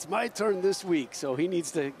said it's my turn this week, so he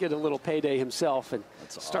needs to get a little payday himself and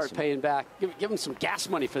start paying back. Give him some gas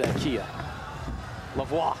money for that Kia.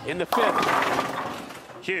 Lavoie in the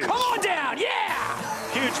 5th. Huge. Come on down, yeah!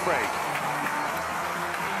 Huge break.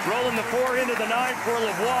 Rolling the 4 into the 9 for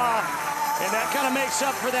Lavoie, and that kind of makes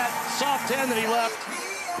up for that soft 10 that he left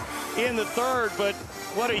in the 3rd. But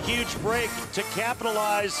what a huge break to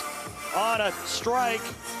capitalize on a strike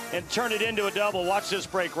and turn it into a double. Watch this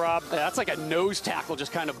break, Rob. Yeah, that's like a nose tackle,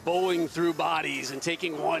 just kind of bowling through bodies and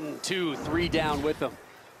taking 1, 2, 3 down with them.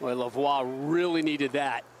 Well, Lavoie really needed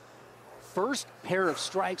that. First pair of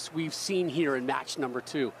strikes we've seen here in match number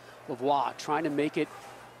 2. Lavoie trying to make it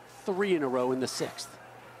 3 in a row in the 6th.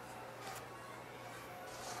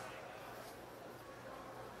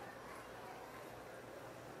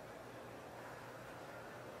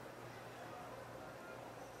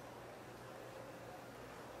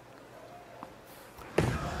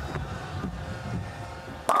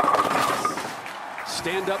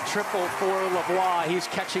 Stand-up triple for Lavoie. He's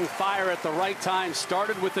catching fire at the right time.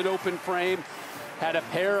 Started with an open frame, had a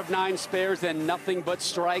pair of 9 spares, then nothing but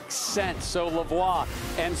strikes sent. So Lavoie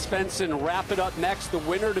and Svensson wrap it up next. The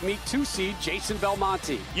winner to meet 2 seed Jason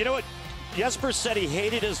Belmonte. You know what? Jesper said he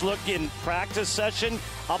hated his look in practice session.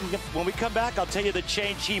 When we come back, I'll tell you the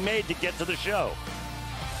change he made to get to the show.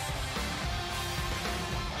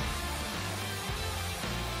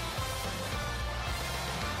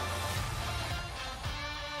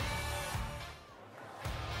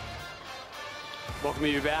 Welcome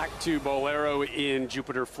you back to Bowlero in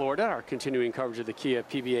Jupiter, Florida. Our continuing coverage of the Kia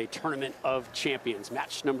PBA Tournament of Champions.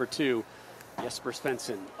 Match number 2, Jesper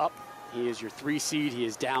Svensson up. He is your 3 seed. He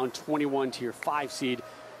is down 21 to your 5 seed,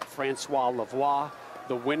 François Lavoie.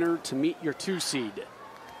 The winner to meet your 2 seed.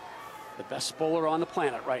 The best bowler on the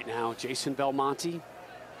planet right now, Jason Belmonte.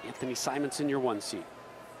 Anthony Simonsen, your 1 seed.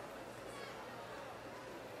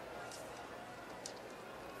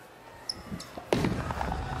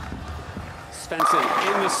 Svensson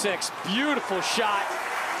in the 6th. Beautiful shot.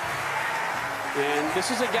 And this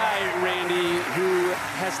is a guy, Randy, who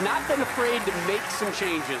has not been afraid to make some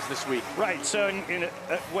changes this week. Right. So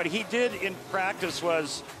what he did in practice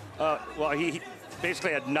was, well, he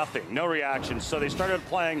basically had nothing, no reaction. So they started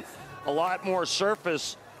playing a lot more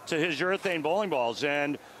surface to his urethane bowling balls.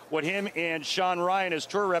 And what him and Sean Ryan, his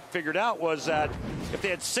tour rep, figured out was that if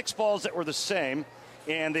they had 6 balls that were the same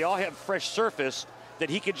and they all have fresh surface, that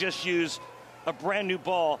he could just use a brand new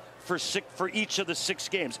ball for each of the 6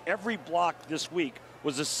 games. Every block this week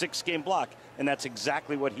was a 6-game block, and that's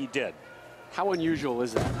exactly what he did. How unusual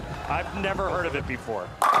is that? I've never heard of it before.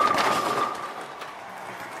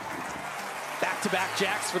 Back-to-back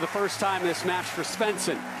jacks for the first time in this match for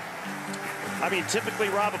Svensson. I mean, typically,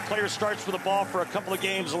 Rob, a player starts with a ball for a couple of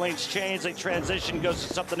games, the lanes change, they transition, goes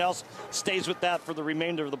to something else, stays with that for the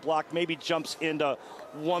remainder of the block, maybe jumps into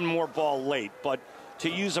 1 more ball late. But to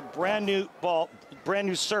use a brand new ball, brand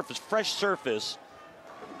new surface, fresh surface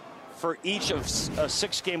for each of a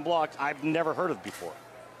 6-game block, I've never heard of before.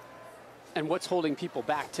 And what's holding people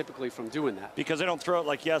back typically from doing that? Because they don't throw it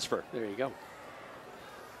like Jesper. There you go.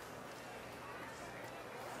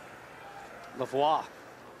 Lavoie,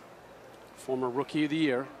 former Rookie of the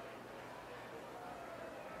Year,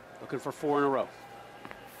 looking for 4 in a row.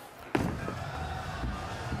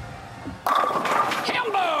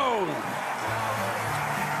 Hambone!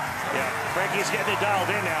 Yeah, Frankie's getting it dialed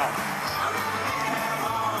in now.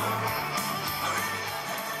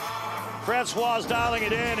 François dialing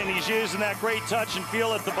it in, and he's using that great touch and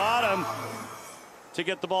feel at the bottom to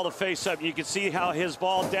get the ball to face up. You can see how his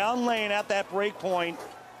ball down lane at that break point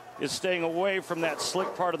is staying away from that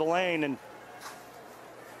slick part of the lane, and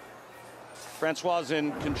François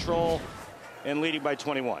in control and leading by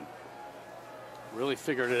 21. Really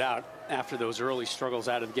figured it out after those early struggles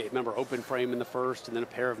out of the gate. Remember, open frame in the first and then a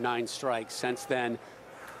pair of 9 strikes. Since then,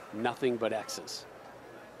 nothing but X's.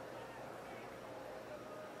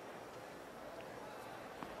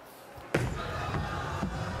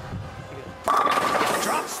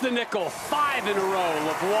 Drops the nickel, 5 in a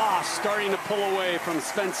row. Lavoie starting to pull away from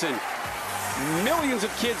Svensson. Millions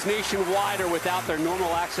of kids nationwide are without their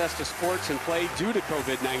normal access to sports and play due to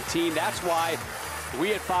COVID-19. That's why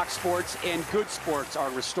we at Fox Sports and Good Sports are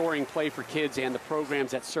restoring play for kids and the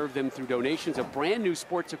programs that serve them through donations of brand new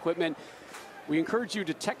sports equipment. We encourage you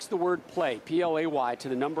to text the word PLAY, P-L-A-Y, to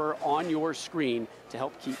the number on your screen to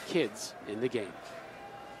help keep kids in the game.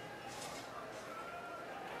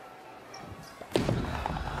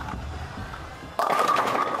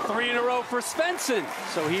 Three in a row for Svensson.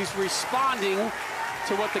 So he's responding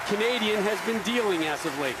to what the Canadian has been dealing as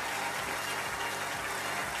of late.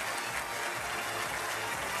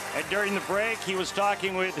 And during the break, he was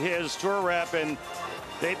talking with his tour rep, and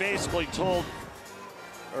they basically told,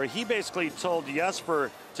 or he basically told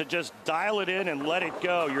Jesper to just dial it in and let it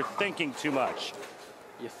go. You're thinking too much.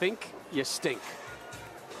 You think, you stink.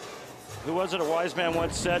 Who was it? A wise man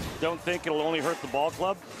once said, don't think it'll only hurt the ball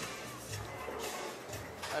club.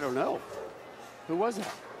 I don't know. Who was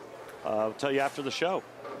that? I'll tell you after the show.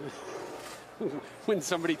 When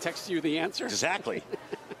somebody texts you the answer? Exactly.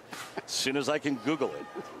 As soon as I can Google it.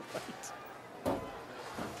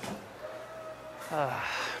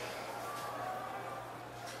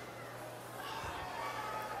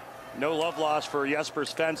 No love lost for Jesper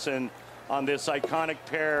Svensson on this iconic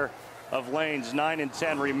pair of lanes, 9 and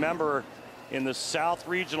 10. Remember, in the South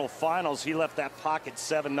Regional Finals, he left that pocket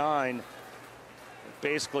 7-9.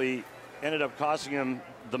 Basically ended up costing him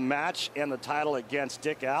the match and the title against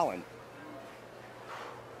Dick Allen.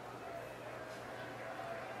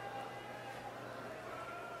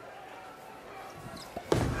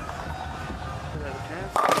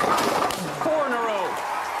 Four in a row.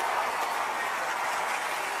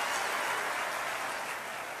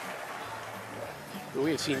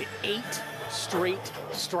 We have seen 8 straight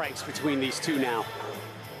strikes between these two now.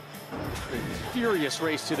 A furious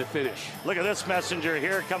race to the finish. Look at this messenger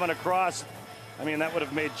here coming across. I mean, that would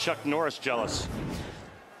have made Chuck Norris jealous.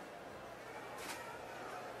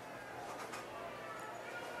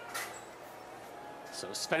 So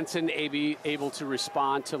Svensson able to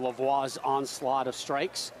respond to Lavoie's onslaught of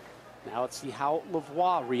strikes. Now let's see how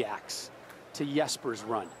Lavoie reacts to Jesper's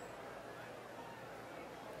run.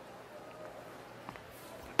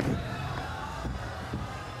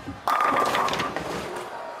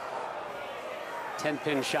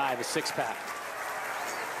 Ten-pin shy of a 6-pack.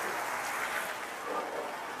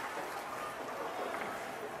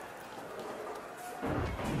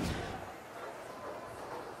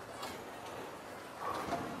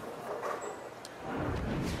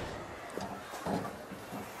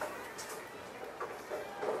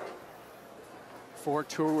 Four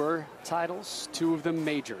tour titles, 2 of them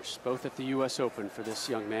majors, both at the U.S. Open for this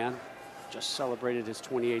young man. Just celebrated his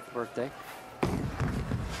 28th birthday.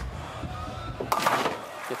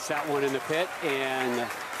 Gets that one in the pit, and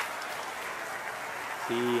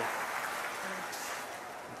the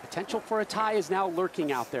potential for a tie is now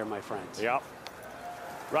lurking out there, my friends. Yep.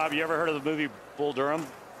 Rob, you ever heard of the movie Bull Durham?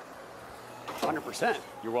 100%.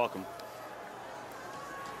 You're welcome.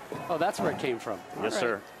 Oh, that's where it came from. Yes,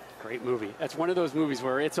 sir. Great movie. That's one of those movies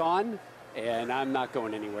where it's on, and I'm not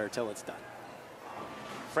going anywhere till it's done.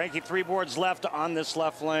 Frankie, 3 boards left on this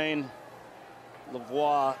left lane.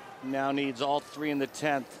 Lavoie now needs all 3 in the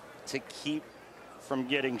 10th to keep from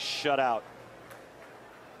getting shut out.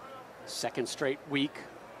 Second straight week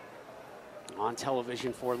on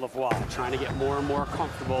television for Lavoie, trying to get more and more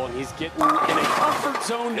comfortable, and he's getting in a comfort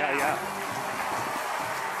zone now.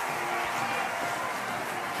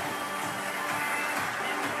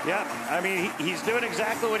 Yeah, I mean, he's doing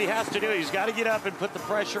exactly what he has to do. He's got to get up and put the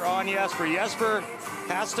pressure on Jesper. Jesper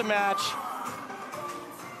has to match,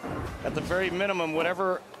 at the very minimum,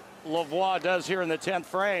 whatever Lavoie does here in the 10th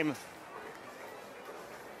frame.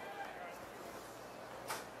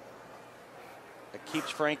 That keeps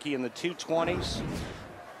Frankie in the 220s.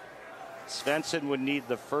 Svensson would need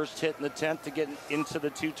the first hit in the 10th to get into the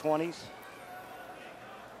 220s.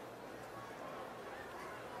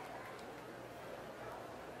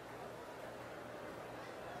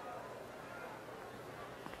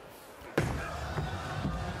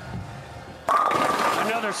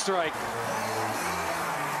 Another strike.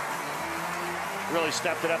 Really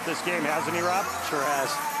stepped it up this game, hasn't he, Rob? Sure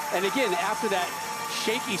has. And again, after that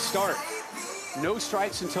shaky start, no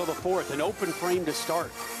strikes until the 4th, an open frame to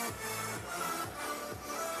start.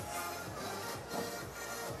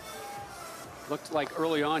 Looked like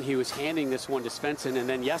early on he was handing this one to Svensson, and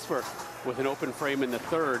then Jesper, with an open frame in the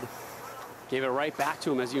 3rd, gave it right back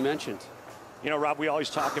to him, as you mentioned. You know, Rob, we always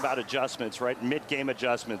talk about adjustments, right? Mid-game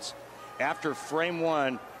adjustments. After frame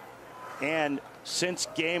 1 and since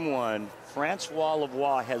game 1, François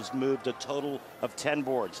Lavoie has moved a total of 10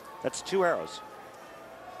 boards. That's 2 arrows.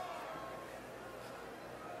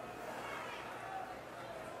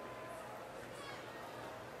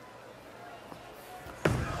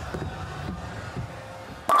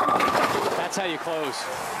 That's how you close.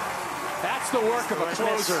 That's the work of a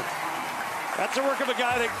closer. That's the work of a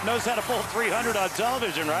guy that knows how to pull 300 on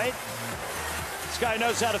television, right? This guy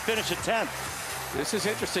knows how to finish at 10th. This is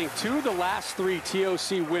interesting. 2 of the last 3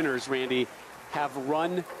 TOC winners, Randy, have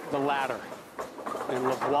run the ladder. And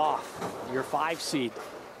Lavoie, your 5 seed,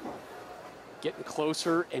 getting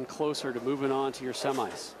closer and closer to moving on to your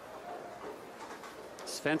semis.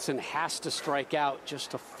 Svensson has to strike out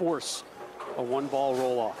just to force a 1-ball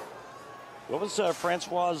roll-off. What was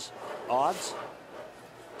François' odds?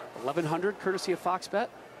 1,100, courtesy of Fox Bet.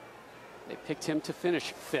 They picked him to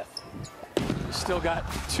finish 5th. He's still got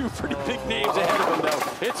 2 pretty big names ahead of him,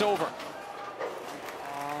 though. It's over.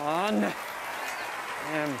 On.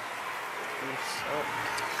 And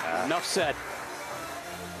enough said.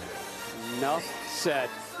 Enough said.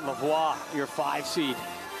 Lavoie, your 5 seed.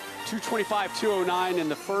 225, 209 in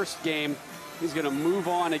the first game. He's going to move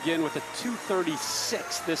on again with a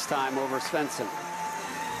 236 this time over Svensson.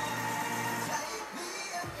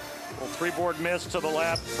 Well, three-board miss to the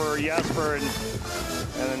left for Jesper,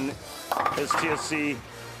 and his TSC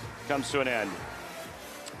comes to an end.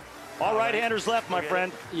 All right-handers left, my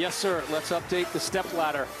friend. Yes, sir. Let's update the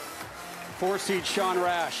stepladder. 4-seed Sean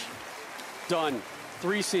Rash, done.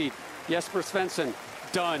 3-seed Jesper Svensson,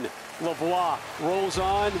 done. Lavoie rolls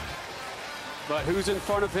on, but who's in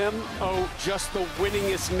front of him? Oh, just the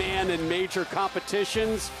winningest man in major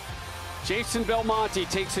competitions. Jason Belmonte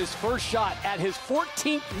takes his first shot at his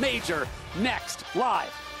 14th major next,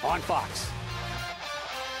 live on Fox.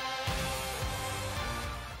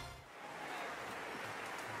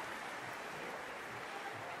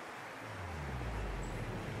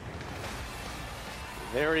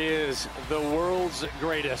 There he is, the world's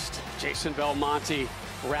greatest. Jason Belmonte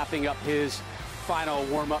wrapping up his final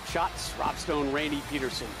warm-up shots. Rob Stone, Randy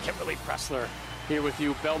Peterson, Kimberly Pressler here with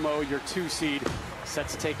you. Belmo, your 2-seed, set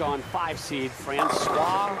to take on 5-seed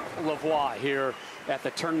François Lavoie here at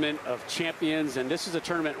the Tournament of Champions. And this is a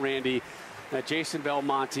tournament, Randy, that Jason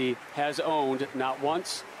Belmonte has owned not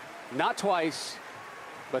once, not twice,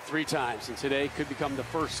 but 3 times. And today could become the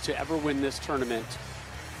first to ever win this tournament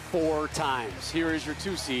 4 times. Here is your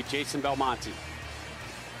 2-seed, Jason Belmonte.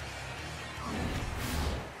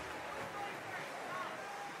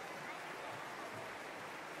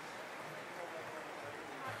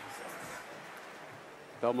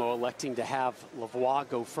 Belmo electing to have Lavoie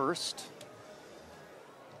go first.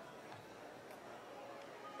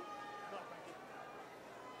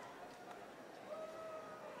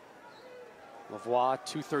 Lavoie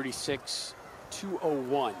 236,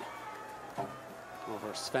 201 over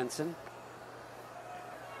Svensson.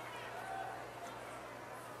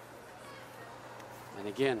 And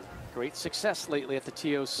again, great success lately at the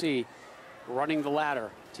TOC, running the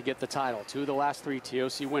ladder to get the title. 2 of the last 3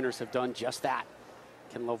 TOC winners have done just that.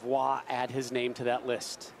 Can Lavoie add his name to that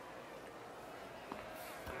list?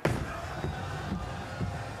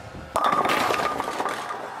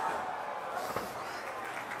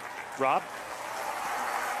 Rob,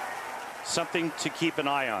 something to keep an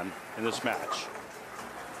eye on in this match.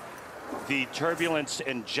 The turbulence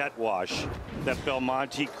and jet wash that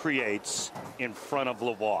Belmonte creates in front of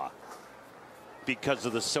Lavoie because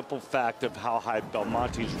of the simple fact of how high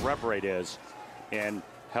Belmonte's rev rate is and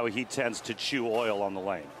how he tends to chew oil on the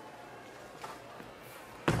lane.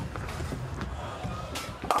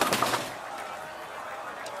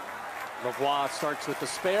 Lavoie starts with the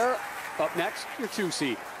spare. Up next, your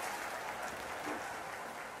 2-seed.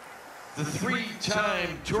 The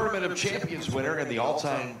 3-time Tournament of Champions winner and the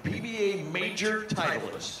all-time PBA major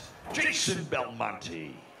titleist, Jason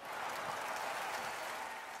Belmonte.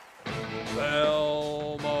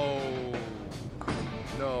 Belmo.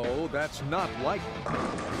 No, that's not like it.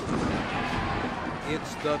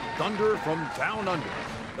 It's the Thunder from Down Under,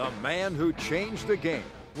 the man who changed the game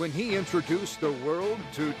when he introduced the world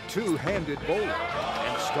to two-handed bowling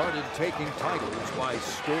and started taking titles by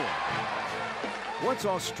storm. What's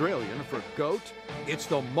Australian for GOAT? It's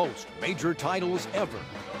the most major titles ever.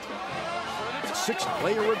 6th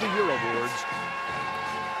Player of the Year awards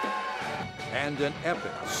and an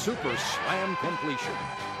epic Super Slam completion.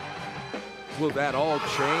 Will that all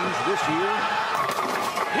change this year?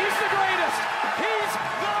 He's the greatest! He's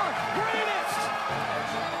the greatest!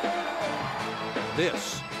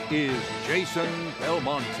 This is Jason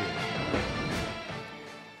Belmonte.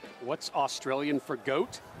 What's Australian for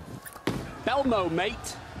GOAT? Belmo,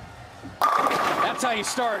 mate. That's how you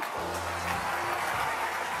start.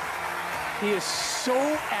 He is so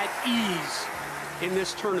at ease in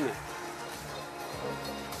this tournament.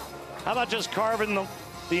 How about just carving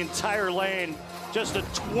the entire lane? Just a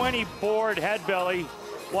 20-board head belly.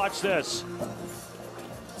 Watch this.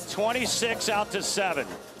 26 out to 7.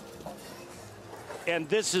 And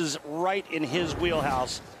this is right in his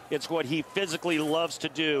wheelhouse. It's what he physically loves to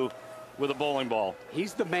do with a bowling ball.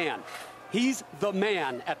 He's the man. He's the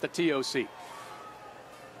man at the TOC. I'm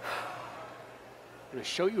going to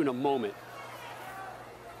show you in a moment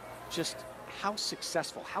just how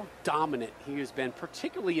successful, how dominant he has been,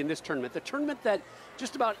 particularly in this tournament. The tournament that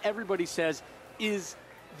just about everybody says is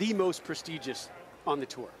the most prestigious on the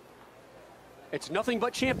tour. It's nothing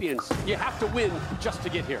but champions. You have to win just to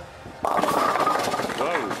get here.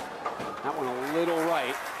 Whoa. That one a little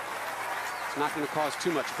right. It's not going to cause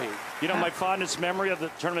too much pain. You know, my fondest memory of the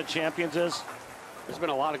Tournament of Champions is? There's been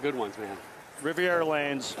a lot of good ones, man. Riviera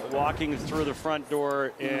Lanes, walking through the front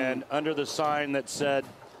door and under the sign that said,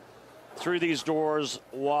 through these doors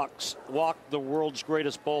walk the world's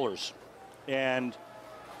greatest bowlers. And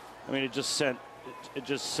I mean, it just sent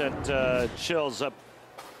chills up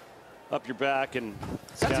your back and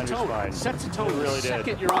down your spine. Sets a tone. It really the second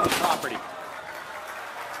did. You're on the property.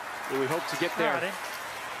 And we hope to get there.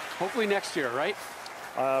 Hopefully next year, right?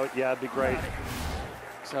 Yeah, it'd be great.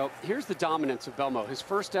 So here's the dominance of Belmo. His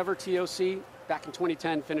first ever TOC back in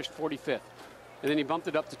 2010 finished 45th. And then he bumped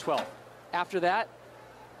it up to 12th. After that,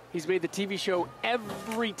 he's made the TV show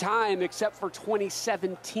every time except for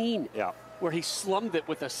 2017. Yeah. Where he slummed it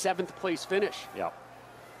with a 7th place finish. Yeah. I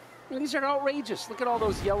mean, these are outrageous. Look at all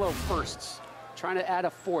those yellow firsts. Trying to add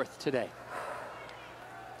a 4th today.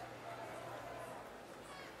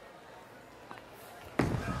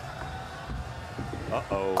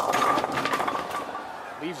 Uh-oh.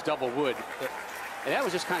 Leaves double wood. And that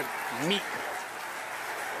was just kind of meek.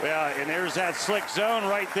 Yeah, and there's that slick zone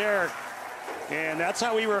right there. And that's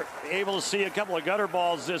how we were able to see a couple of gutter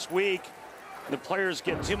balls this week. The players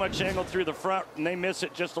get too much angle through the front, and they miss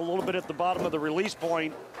it just a little bit at the bottom of the release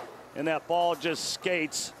point, and that ball just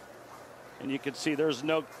skates. And you can see there's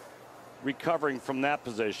no recovering from that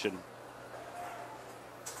position.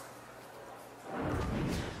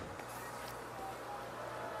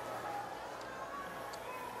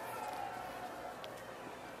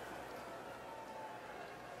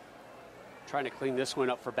 Trying to clean this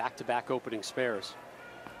one up for back-to-back opening spares.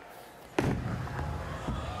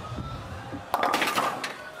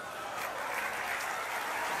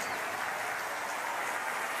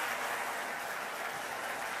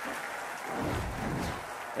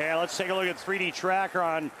 And let's take a look at 3D tracker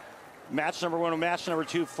on match number 1 and match number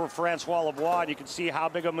 2 for François Lavoie. You can see how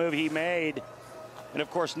big a move he made. And of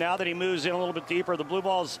course, now that he moves in a little bit deeper, the blue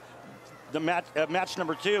ball's the match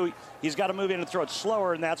number 2, he's got to move in and throw it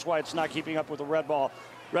slower, and that's why it's not keeping up with the red ball.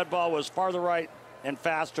 Red ball was farther right and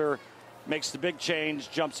faster, makes the big change,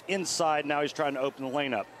 jumps inside. Now he's trying to open the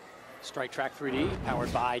lane up. Strike Track 3D,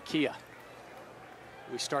 powered by Kia.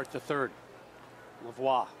 We start the 3rd.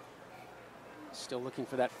 Lavoie still looking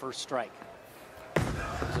for that first strike. It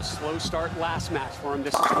was a slow start last match for him.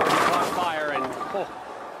 This is where he caught fire, and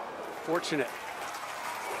fortunate.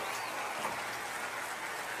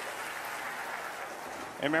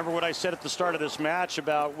 And remember what I said at the start of this match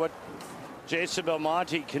about what Jason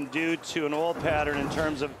Belmonte can do to an oil pattern in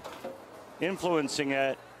terms of influencing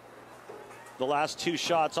it. The last 2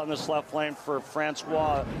 shots on this left lane for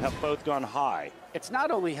François have both gone high. It's not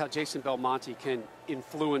only how Jason Belmonte can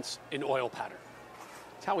influence an oil pattern.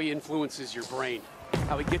 It's how he influences your brain,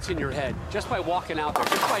 how he gets in your head. Just by walking out there,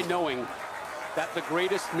 just by knowing that the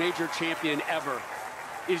greatest major champion ever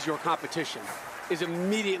is your competition, is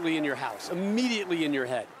immediately in your house, immediately in your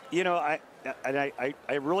head. You know, I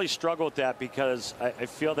really struggle with that because I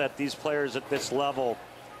feel that these players at this level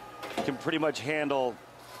can pretty much handle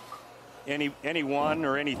anyone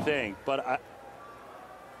or anything. But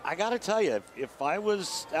I got to tell you, if I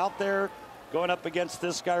was out there going up against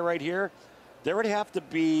this guy right here, there would have to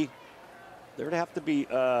be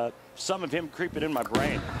some of him creeping in my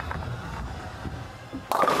brain.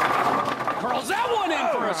 Curls that one in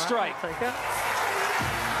for a strike.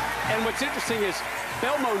 And what's interesting is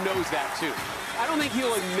Belmo knows that too. I don't think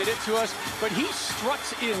he'll admit it to us, but he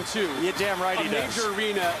struts into You're damn right a he does. major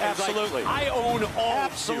arena. Absolutely. Like, I own all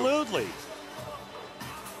Absolutely. of you.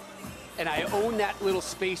 And I own that little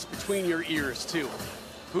space between your ears too.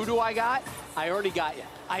 Who do I got? I already got you.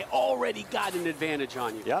 I already got an advantage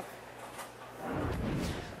on you. Yep.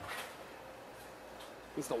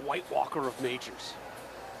 He's the White Walker of majors.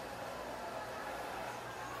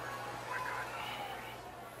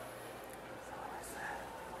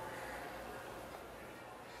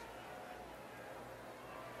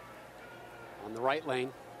 On the right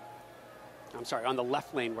lane, I'm sorry, on the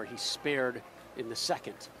left lane where he spared in the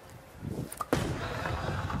 2nd.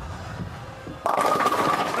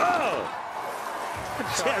 Oh!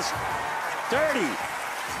 Just dirty.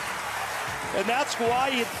 And that's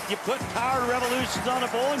why you put power revolutions on a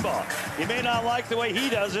bowling ball. You may not like the way he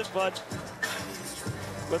does it, but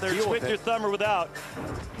whether it's with your thumb or without.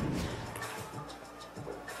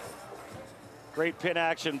 Great pin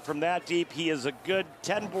action from that deep. He is a good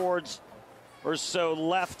 10 boards or so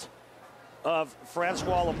left of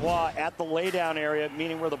François Lavoie at the laydown area,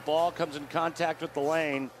 meaning where the ball comes in contact with the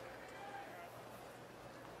lane.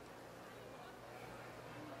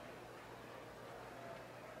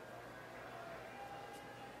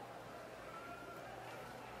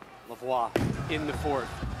 Lavoie in the 4th,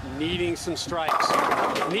 needing some strikes,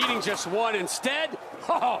 needing just one instead.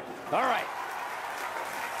 Oh, all right.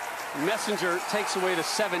 Messenger takes away the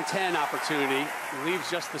 7-10 opportunity, leaves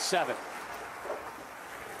just the 7.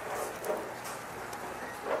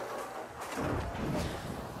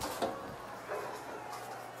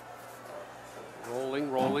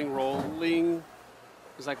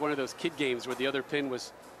 was like one of those kid games where the other pin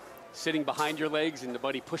was sitting behind your legs and the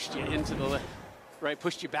buddy pushed you into the right,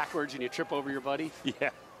 pushed you backwards and you trip over your buddy.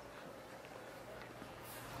 Yeah.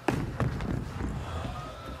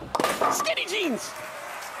 Skinny jeans.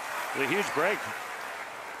 A huge break.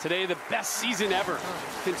 Today, the best season ever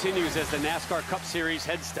continues as the NASCAR Cup Series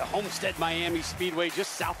heads to Homestead Miami Speedway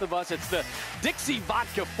just south of us. It's the Dixie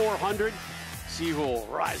Vodka 400. See who will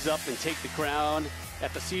rise up and take the crown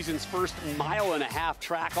at the season's first mile-and-a-half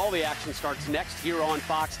track. All the action starts next here on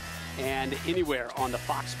Fox and anywhere on the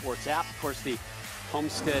Fox Sports app. Of course, the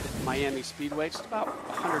Homestead Miami Speedway, just about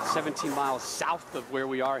 117 miles south of where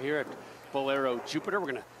we are here at Bowlero Jupiter. We're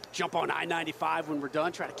going to jump on I-95 when we're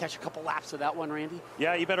done, try to catch a couple laps of that one, Randy.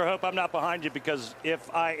 Yeah, you better hope I'm not behind you, because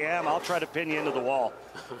if I am, I'll try to pin you into the wall.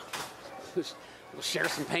 We'll share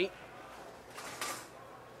some paint.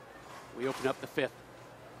 We open up the fifth.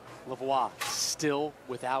 Lavoie still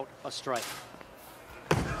without a strike.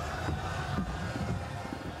 And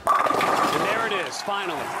there it is,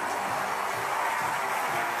 finally.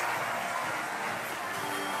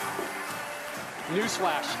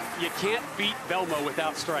 Newsflash, you can't beat Belmo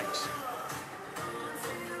without strikes.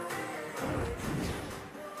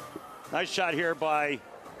 Nice shot here by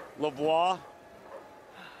Lavoie.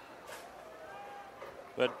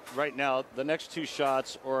 But right now, the next two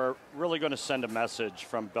shots are really going to send a message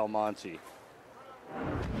from Belmonte.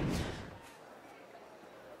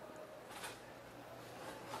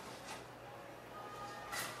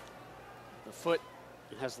 The foot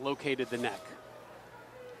has located the neck.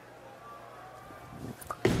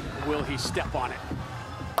 Will he step on it?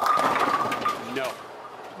 No.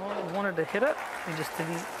 Well, he wanted to hit it. He just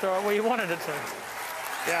didn't throw it where he wanted it to.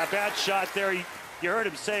 Yeah, bad shot there. You heard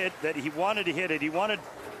him say it, that he wanted to hit it. He wanted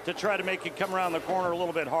to try to make it come around the corner a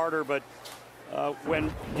little bit harder, but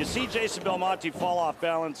when you see Jason Belmonte fall off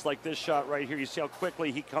balance like this shot right here, you see how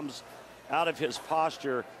quickly he comes out of his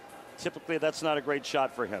posture. Typically, that's not a great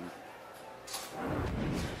shot for him.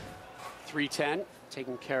 310,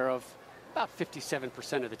 taken care of about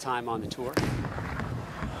 57% of the time on the tour.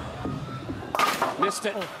 Missed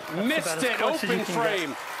it. Missed it. Open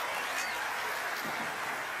frame.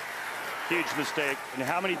 Huge mistake. And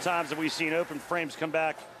how many times have we seen open frames come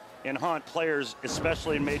back and haunt players,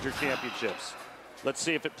 especially in major championships? Let's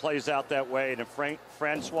see if it plays out that way, and if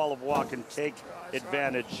François Lavoie can take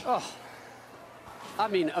advantage. Oh, I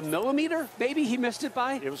mean, a millimeter? Maybe he missed it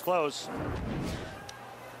by? It was close.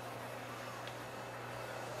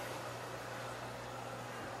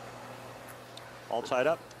 All tied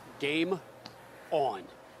up. Game on.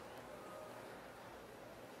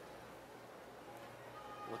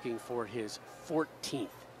 Looking for his 14th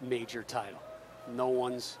major title. No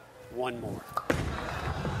one's won more.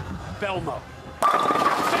 Belmo.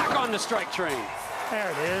 Back on the strike train. There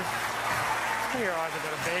it is. Where your eyes are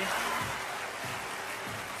going to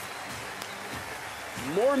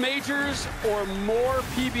be. More majors or more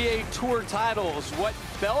PBA Tour titles? What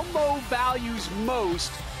Belmo values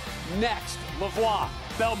most next. Lavoie,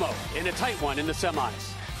 Belmo in a tight one in the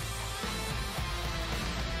semis.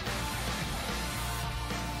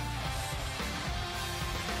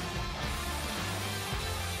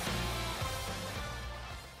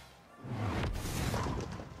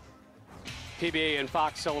 PBA and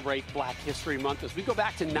Fox celebrate Black History Month as we go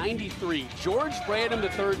back to '93. George Brandon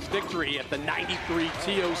III's victory at the '93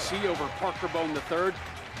 TOC over Parker Bone III.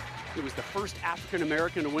 It was the first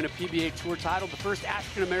African-American to win a PBA Tour title, the first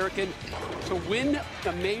African-American to win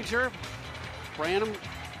a major. Branham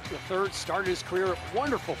III started his career at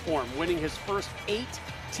wonderful form, winning his first 8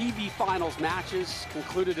 TV Finals matches,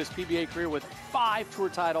 concluded his PBA career with 5 Tour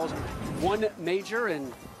titles, 1 major,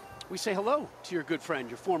 and we say hello to your good friend,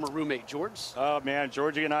 your former roommate, George. Oh, man,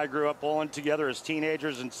 Georgie and I grew up bowling together as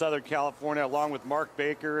teenagers in Southern California, along with Mark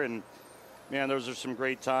Baker, and, man, those are some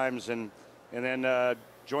great times. And then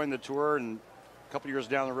joined the tour, and a couple years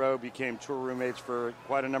down the road became tour roommates for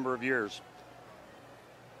quite a number of years.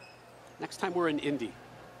 Next time we're in Indy,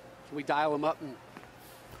 can we dial him up and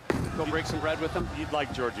go break some bread with him? You'd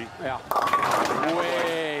like Georgie. Yeah.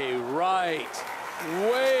 Way right.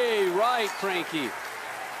 Way right, Frankie.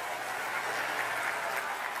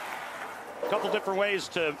 A couple different ways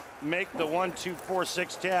to make the 1, 2, 4,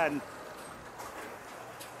 6, 10.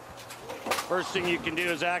 First thing you can do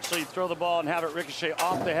is actually throw the ball and have it ricochet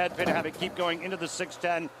off the head pin, have it keep going into the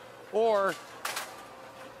 610, or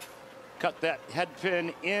cut that head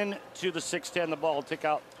pin into the 610. The ball will take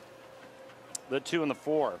out the 2 and the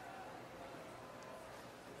 4.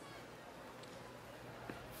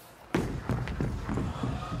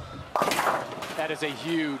 That is a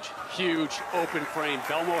huge, huge open frame.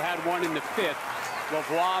 Belmo had one in the 5th.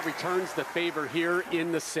 Lavoie returns the favor here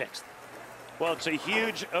in the 6th. Well, it's a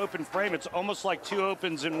huge open frame. It's almost like 2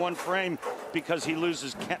 opens in 1 frame because he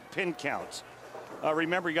loses pin counts.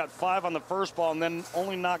 Remember, he got 5 on the first ball and then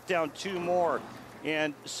only knocked down 2 more.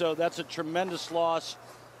 And so that's a tremendous loss.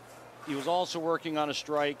 He was also working on a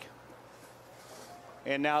strike.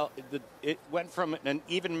 And now it went from an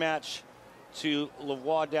even match to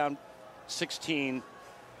Lavoie down 16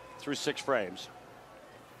 through 6 frames.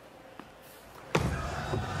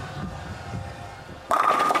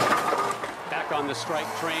 Back on the strike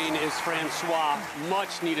train is François.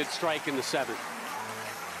 Much needed strike in the 7th.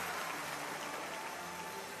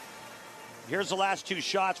 Here's the last 2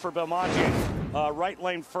 shots for Belmonte. Right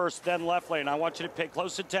lane first, then left lane. I want you to pay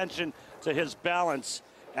close attention to his balance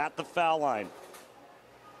at the foul line.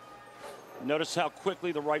 Notice how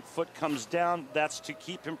quickly the right foot comes down. That's to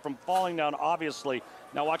keep him from falling down, obviously.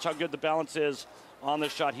 Now watch how good the balance is on the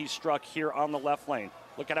shot he struck here on the left lane.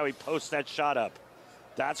 Look at how he posts that shot up.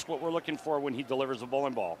 That's what we're looking for when he delivers a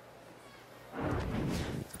bowling ball. A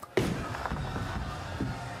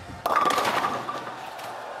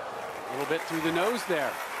little bit through the nose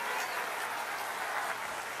there.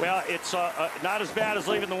 Well, it's not as bad as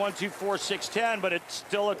leaving the 1-2, 4, 6, 10, but it's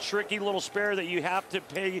still a tricky little spare that you have to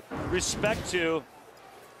pay respect to.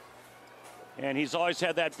 And he's always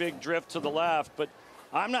had that big drift to the left, but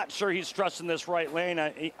I'm not sure he's trusting this right lane.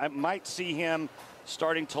 I might see him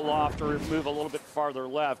starting to loft or move a little bit farther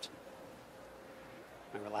left.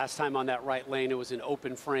 Remember, last time on that right lane, it was an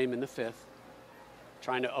open frame in the 5th.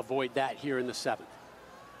 Trying to avoid that here in the 7th.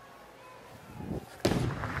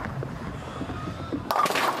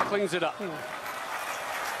 Cleans it up.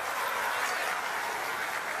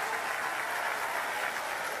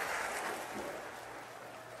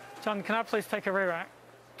 John, can I please take a re-rack?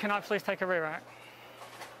 Can I please take a re-rack?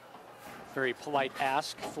 Very polite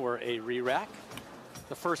ask for a re-rack.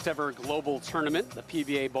 The first ever global tournament, the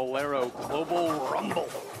PBA Bowlero Global Rumble.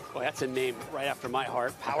 Boy, that's a name right after my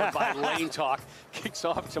heart. Powered by Lane Talk. Kicks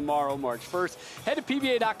off tomorrow, March 1st. Head to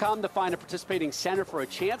PBA.com to find a participating center for a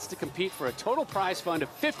chance to compete for a total prize fund of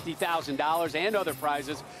 $50,000 and other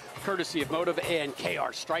prizes, courtesy of Motive and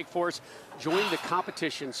KR Strikeforce. Join the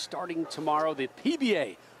competition starting tomorrow, the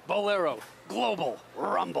PBA Bowlero Global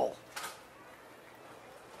Rumble.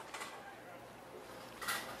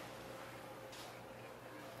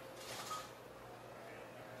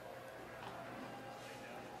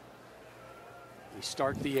 We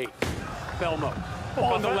start the 8th. Belmonte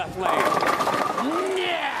on the left lane.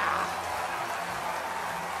 Yeah!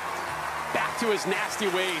 Back to his nasty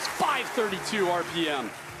ways. 532 RPM.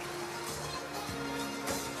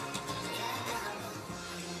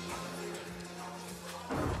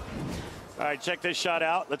 All right, check this shot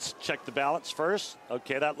out. Let's check the balance first.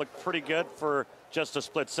 Okay, that looked pretty good for just a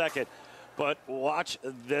split second. But watch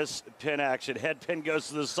this pin action. Head pin goes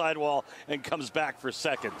to the sidewall and comes back for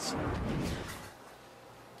seconds.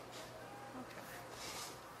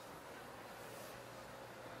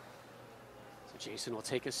 Jason will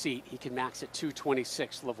take a seat. He can max at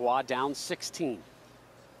 226. Lavoie down 16.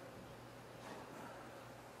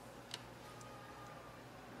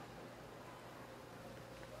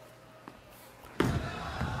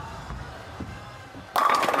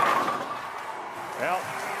 Well,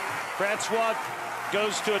 François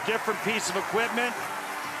goes to a different piece of equipment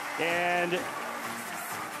and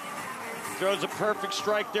throws a perfect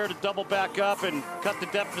strike there to double back up and cut the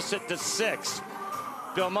deficit to 6.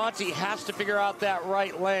 Belmonte has to figure out that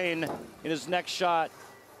right lane in his next shot.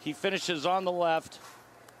 He finishes on the left,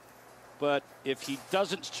 but if he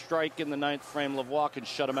doesn't strike in the 9th frame, Lavoie can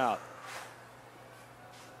shut him out.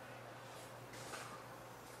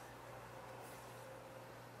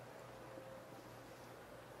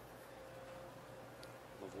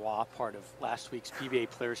 Lavoie, part of last week's PBA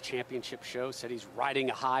Players Championship show, said he's riding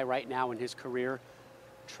a high right now in his career,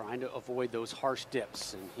 trying to avoid those harsh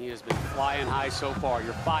dips, and he has been flying high so far.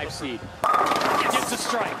 Your 5 seed gets a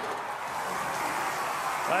strike.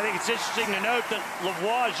 I think it's interesting to note that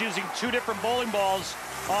Lavoie is using 2 different bowling balls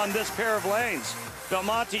on this pair of lanes.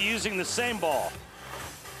 Belmonte using the same ball.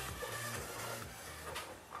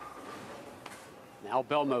 Now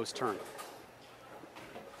Belmo's turn.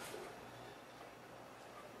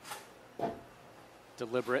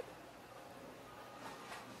 Deliberate.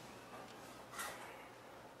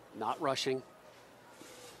 Not rushing,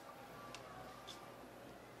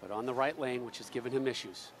 but on the right lane, which has given him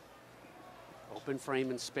issues. Open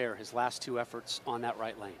frame and spare, his last 2 efforts on that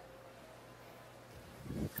right lane.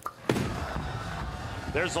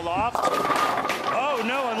 There's the loft. Oh,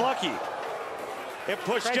 no, unlucky. It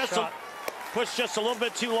pushed just a little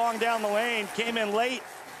bit too long down the lane, came in late.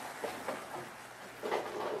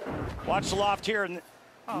 Watch the loft here, and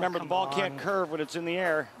remember the ball can't curve when it's in the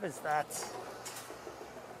air. What is that?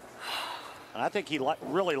 And I think he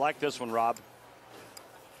really liked this one, Rob.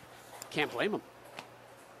 Can't blame him.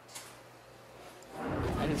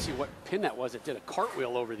 I didn't see what pin that was. It did a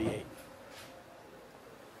cartwheel over the 8. Might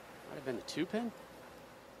have been the 2 pin.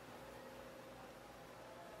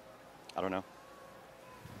 I don't know.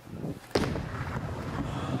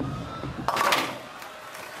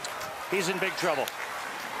 He's in big trouble.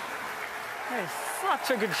 That is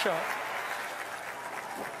such a good shot.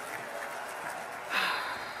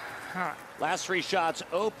 All right. Last 3 shots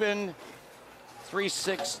open. 3,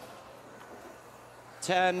 6,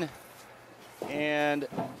 10, and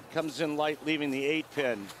comes in light, leaving the 8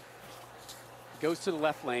 pin. Goes to the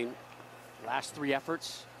left lane. Last 3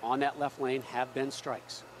 efforts on that left lane have been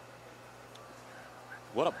strikes.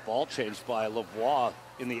 What a ball change by Lavoie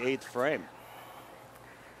in the 8th frame.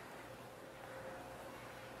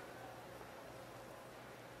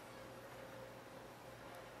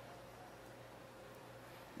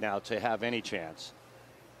 Now to have any chance.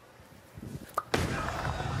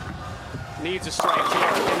 Needs a strike here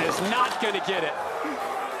and is not going to get it.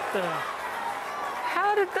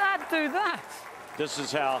 How did that do that? This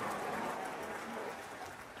is how.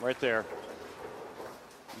 Right there.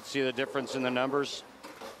 You see the difference in the numbers?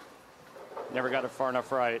 Never got it far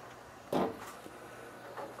enough right.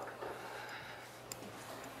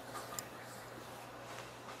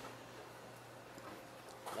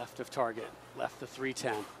 Left of target, left of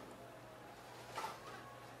 310.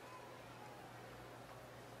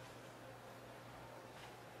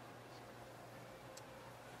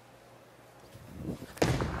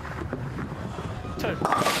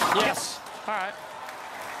 Yes. All right.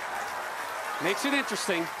 Makes it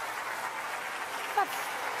interesting.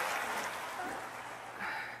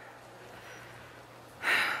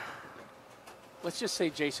 Let's just say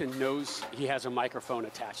Jason knows he has a microphone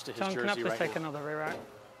attached to his John, jersey can I please right take now. another rewrite?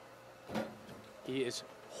 He is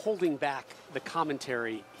holding back the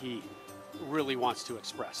commentary he really wants to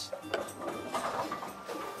express.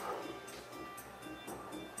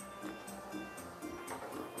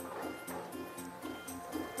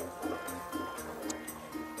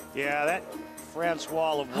 Yeah, that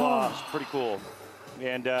François Lavoie is pretty cool.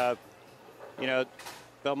 And, you know,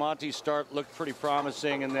 Belmonte's start looked pretty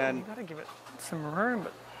promising, and then You got to give it some room,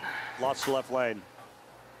 but lost the left lane.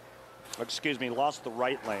 Excuse me, lost the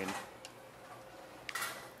right lane.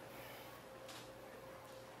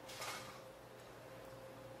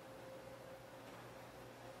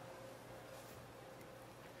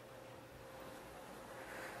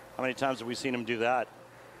 How many times have we seen him do that?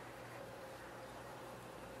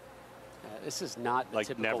 This is not the Like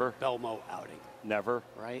typical never? Belmo outing, Never.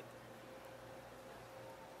 right?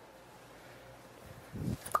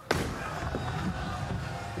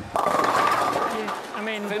 yeah, I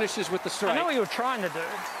mean, Finishes with the strike. I know what you were trying to do.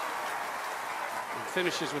 And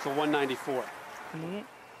finishes with a 194.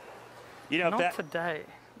 You know, Not that, today.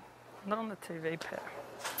 Not on the TV pair.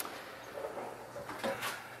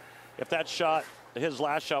 if that shot, his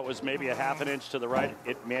last shot was maybe a half an inch to the right,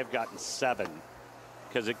 it may have gotten 7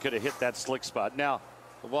 because it could have hit that slick spot. Now,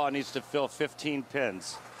 Lavoie needs to fill 15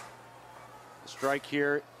 pins. Strike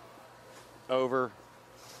here, over.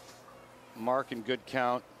 Mark in good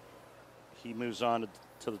count. He moves on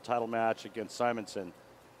to the title match against Simonsen.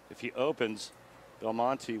 If he opens,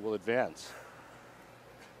 Belmonte will advance.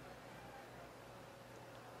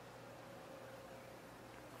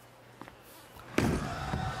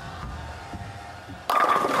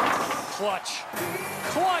 Clutch.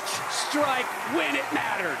 Clutch strike when it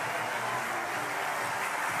mattered.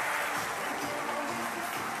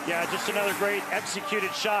 Yeah, just another great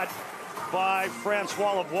executed shot by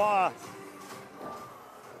François Lavoie.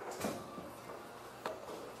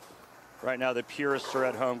 Right now, the purists are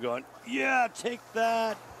at home going, yeah, take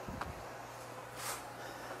that.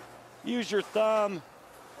 Use your thumb.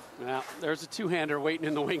 Well, there's a two-hander waiting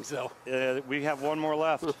in the wings, though. We have one more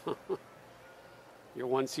left. Your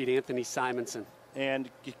 1 seed, Anthony Simonsen. And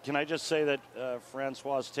can I just say that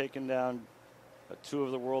François has taken down 2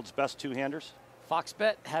 of the world's best two-handers? Fox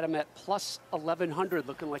Bet had him at plus 1,100,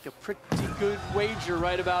 looking like a pretty good wager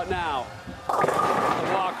right about now.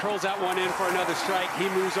 Lavoie curls that one in for another strike. He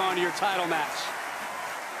moves on to your title match.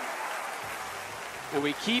 And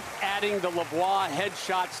we keep adding the Lavoie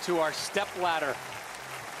headshots to our step ladder.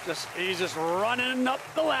 He's just running up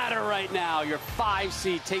the ladder right now. Your 5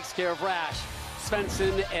 seed takes care of Rash,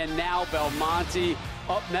 Svensson, and now Belmonte.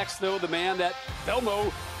 Up next, though, the man that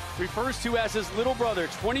Belmo refers to as his little brother,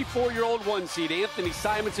 24-year-old 1 seed Anthony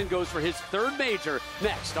Simonsen, goes for his 3rd major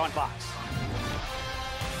next on Fox.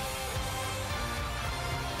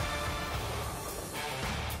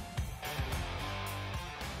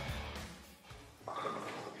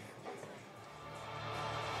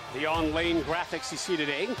 The on-lane graphics you see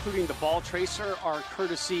today, including the ball tracer, are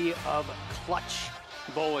courtesy of Clutch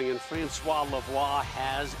Bowling, and François Lavoie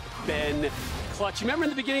has been clutch. You remember in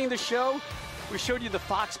the beginning of the show, we showed you the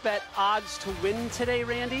Fox Bet odds to win today,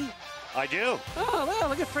 Randy? I do. Oh, well,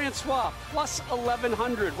 look at François, plus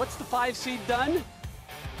 1,100. What's the 5 seed done?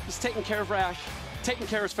 He's taking care of Rash, taking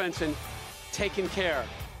care of Svensson, taking care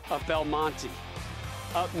of Belmonte.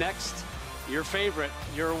 Up next, your favorite,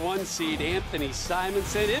 your 1 seed, Anthony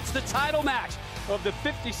Simonsen. It's the title match of the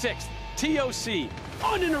 56th TOC.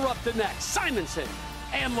 Uninterrupted next, Simonsen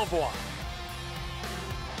and Lavoie.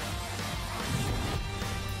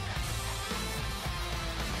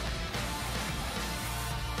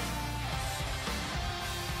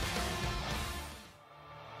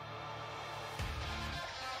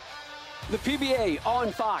 The PBA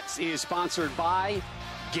on Fox is sponsored by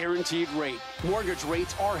Guaranteed Rate. Mortgage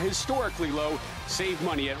rates are historically low. Save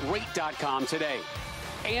money at rate.com today.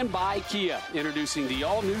 And by Kia, introducing the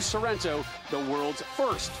all-new Sorento, the world's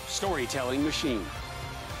first storytelling machine.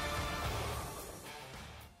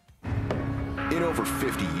 In over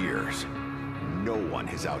 50 years, no one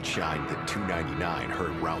has outshined the 299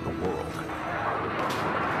 heard around the world.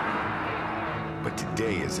 But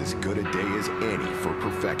today is as good a day as any for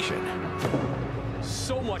perfection.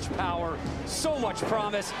 So much power, so much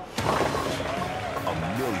promise.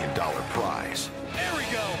 $1 million prize. There we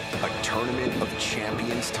go. A Tournament of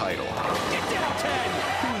Champions title. Get down 10.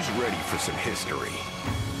 Who's ready for some history?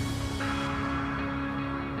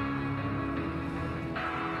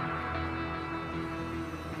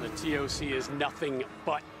 The TOC is nothing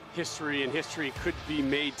but history, and history could be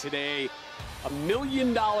made today. $1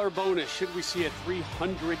 million bonus should we see a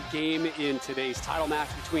 300 game in today's title match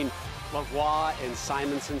between Lavoie and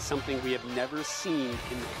Simonsen, something we have never seen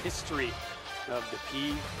in the history of the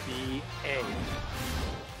PBA.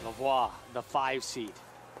 Lavoie, the 5 seed,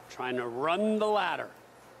 trying to run the ladder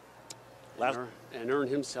and earn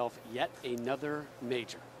himself yet another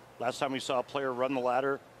major. Last time we saw a player run the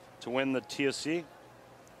ladder to win the TSC,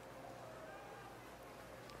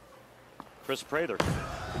 Chris Prather.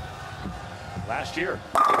 Last year.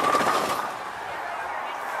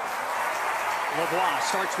 Lavoie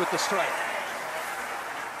starts with the strike.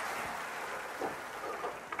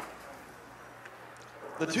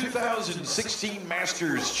 The 2016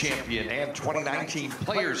 Masters champion and 2019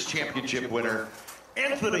 Players Championship winner,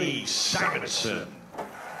 Anthony Simonsen.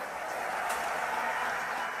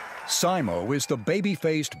 Simo is the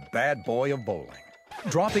baby-faced bad boy of bowling.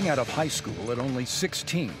 Dropping out of high school at only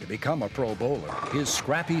 16 to become a pro bowler, his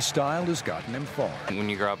scrappy style has gotten him far. When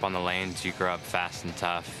you grow up on the lanes, you grow up fast and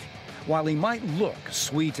tough. While he might look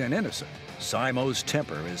sweet and innocent, Simo's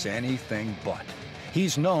temper is anything but.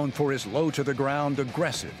 He's known for his low-to-the-ground,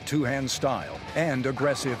 aggressive two-hand style and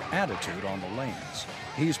aggressive attitude on the lanes.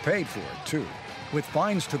 He's paid for it, too, with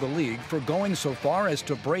fines to the league for going so far as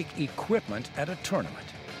to break equipment at a tournament.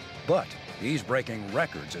 But he's breaking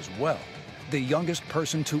records as well. The youngest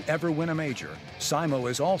person to ever win a major, Simo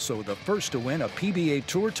is also the first to win a PBA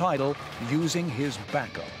Tour title using his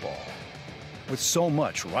backup ball. With so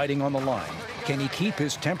much riding on the line, can he keep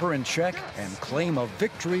his temper in check and claim a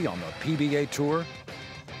victory on the PBA Tour?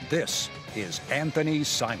 This is Anthony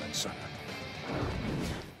Simonsen.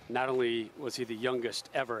 Not only was he the youngest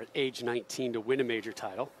ever at age 19 to win a major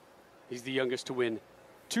title, he's the youngest to win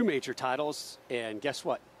 2 major titles, and guess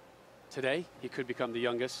what? Today, he could become the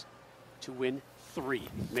youngest to win 3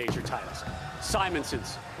 major titles.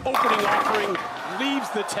 Simonsen's opening offering leaves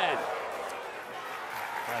the 10.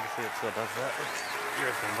 Glad to see it still does that.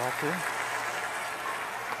 European ball too.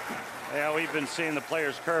 Yeah, we've been seeing the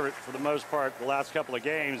players curve it for the most part the last couple of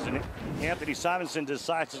games, and Anthony Simonsen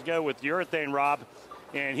decides to go with the urethane, Rob,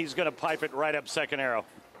 and he's going to pipe it right up second arrow.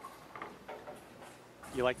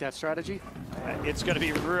 You like that strategy? It's going to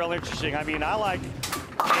be real interesting. I mean, I like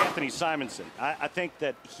Anthony Simonsen. I think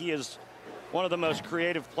that he is one of the most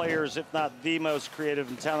creative players, if not the most creative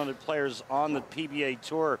and talented players on the PBA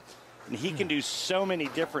Tour. And he can do so many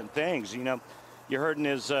different things. You know, you heard in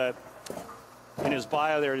his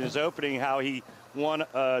bio there, in his opening, how he won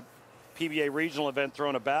a PBA regional event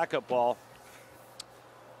throwing a backup ball.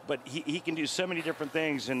 But he can do so many different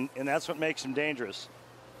things, and that's what makes him dangerous.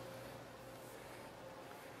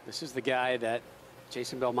 This is the guy that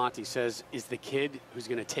Jason Belmonte says is the kid who's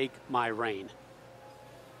going to take my reign.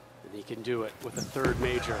 And he can do it with a 3rd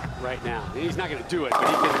major right now. He's not going to do it, but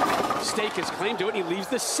he can stake his claim to it, and he leaves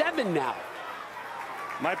the 7 now.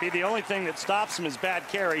 Might be the only thing that stops him is bad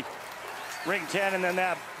carry. Ring 10 and then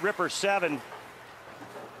that ripper 7.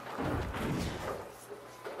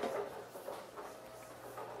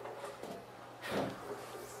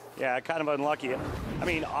 Yeah, kind of unlucky. I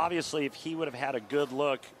mean, obviously, if he would have had a good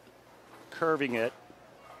look curving it,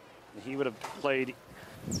 he would have played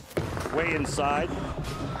way inside,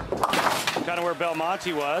 kind of where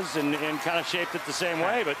Belmonte was, and kind of shaped it the same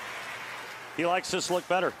way, but he likes this look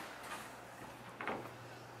better.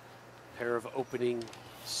 Pair of opening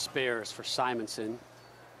spares for Simonsen.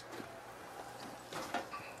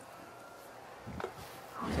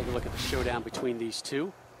 Take a look at the showdown between these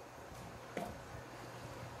two.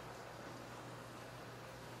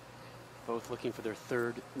 Both looking for their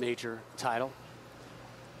third major title.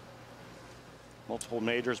 Multiple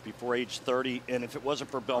majors before age 30, and if it wasn't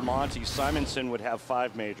for Belmonte, Simonsen would have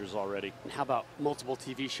 5 majors already. And how about multiple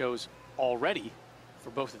TV shows already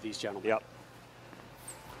for both of these gentlemen? Yep.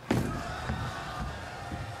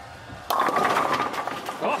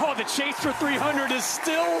 Oh, the chase for 300 is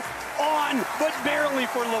still on, but barely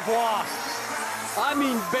for Lavoie. I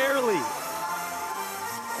mean, barely.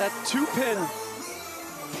 That 2-pin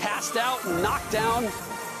passed out and knocked down. Is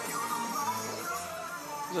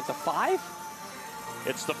it the 5?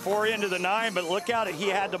 It's the 4 into the 9, but look out, he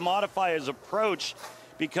had to modify his approach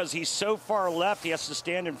because he's so far left, he has to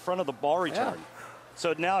stand in front of the ball return. Yeah.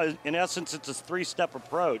 So now, in essence, it's a 3-step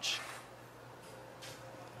approach.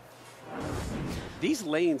 These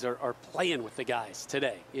lanes are playing with the guys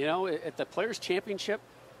today. You know, at the Players' Championship,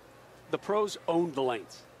 the pros owned the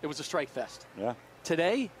lanes. It was a strike fest. Yeah.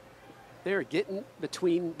 Today, they're getting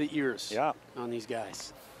between the ears on these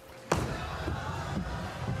guys.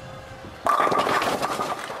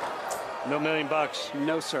 No $1 million.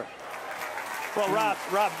 No, sir. Well,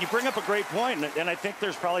 Rob, you bring up a great point, and I think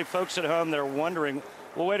there's probably folks at home that are wondering,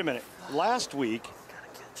 well, wait a minute. Last week,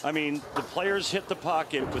 I mean, the players hit the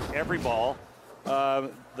pocket with every ball.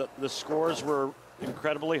 The scores were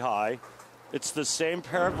incredibly high. It's the same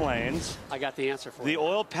pair of lanes. I got the answer for you. The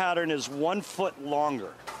oil pattern is 1 foot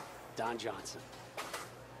longer. Don Johnson.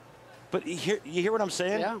 But you hear what I'm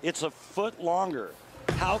saying? Yeah. It's a foot longer.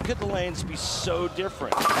 How could the lanes be so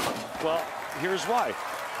different? Well, here's why.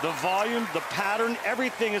 The volume, the pattern,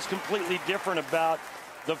 everything is completely different about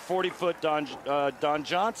the 40-foot Don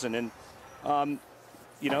Johnson. And,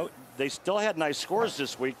 you know, they still had nice scores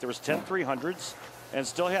this week. There was 10 300s and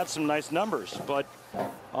still had some nice numbers. But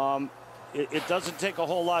it doesn't take a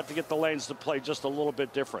whole lot to get the lanes to play just a little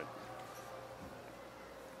bit different.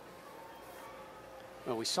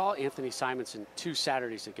 Well, we saw Anthony Simonsen 2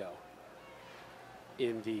 Saturdays ago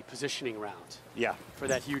in the positioning round. Yeah. For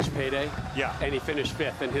that huge payday. Yeah. And he finished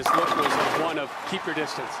 5th, and his look was one of keep your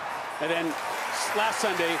distance. And then last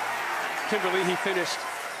Sunday, Kimberly, he finished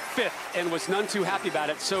 5th and was none too happy about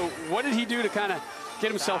it. So what did he do to kind of get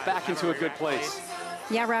himself back into a good place?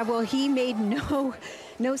 Yeah, Rob, well, he made no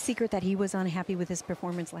secret that he was unhappy with his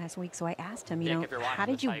performance last week. So I asked him, you know, how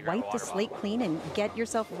did you wipe the slate clean and get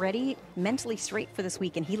yourself ready mentally straight for this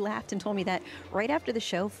week? And he laughed and told me that right after the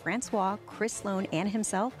show, François, Chris Sloan, and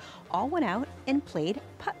himself all went out and played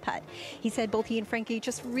putt-putt. He said both he and Frankie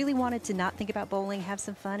just really wanted to not think about bowling, have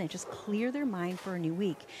some fun, and just clear their mind for a new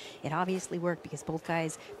week. It obviously worked because both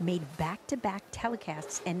guys made back-to-back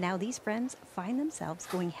telecasts, and now these friends find themselves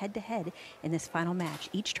going head-to-head in this final match,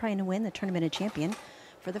 each trying to win the Tournament of Champions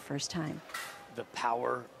for the first time. The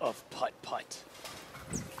power of putt-putt.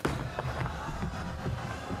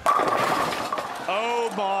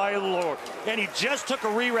 Oh, my Lord. And he just took a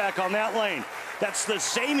re-rack on that lane. That's the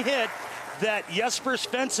same hit that Jesper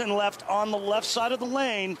Svensson left on the left side of the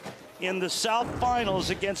lane in the South Finals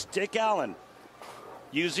against Dick Allen,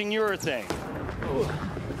 using urethane.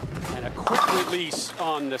 And a quick release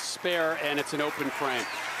on the spare, and it's an open frame.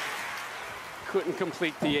 Couldn't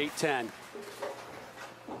complete the 8-10.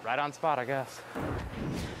 Right on spot, I guess.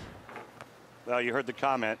 Well, you heard the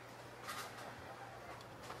comment.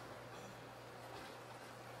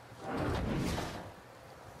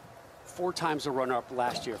 Four times a runner-up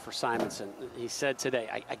last year for Simonsen. He said today,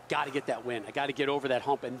 I got to get that win. I got to get over that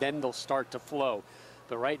hump, and then they'll start to flow.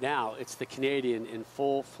 But right now, it's the Canadian in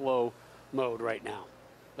full flow mode right now.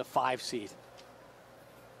 The 5 seed.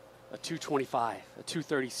 A 225, a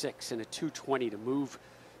 236, and a 220 to move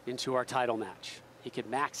into our title match. He could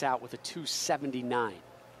max out with a 279.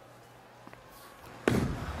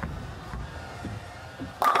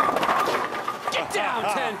 Get down,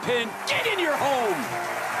 10-pin. Get in your home.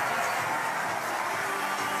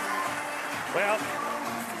 Well,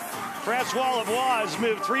 François Lavoie has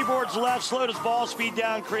moved 3 boards left, slowed his ball speed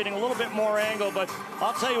down, creating a little bit more angle. But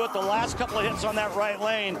I'll tell you what, the last couple of hits on that right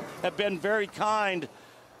lane have been very kind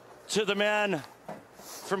to the man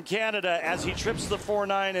from Canada as he trips the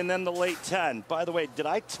 4-9 and then the late 10. By the way, did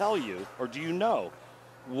I tell you, or do you know,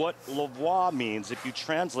 what Lavoie means if you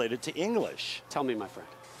translate it to English? Tell me, my friend.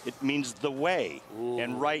 It means the way. Ooh.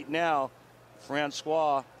 And right now,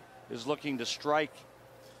 François is looking to strike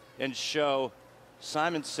and show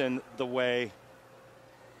Simonsen the way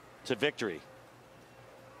to victory.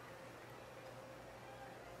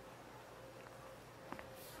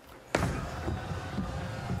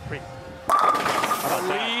 The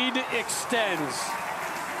lead extends.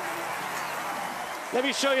 Let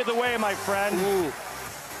me show you the way, my friend. Ooh.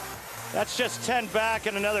 That's just 10 back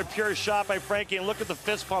and another pure shot by Frankie. And look at the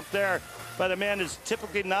fist pump there by the man who's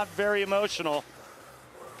typically not very emotional.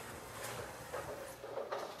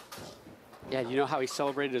 Yeah, you know how he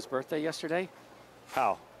celebrated his birthday yesterday?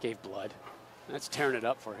 How? Gave blood. That's tearing it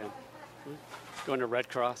up for him. Going to Red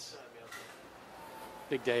Cross.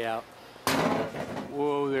 Big day out.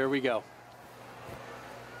 Whoa, there we go.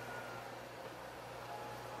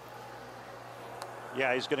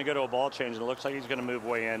 Yeah, he's going to go to a ball change, and it looks like he's going to move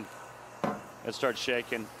way in and start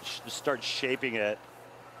shaking, start shaping it.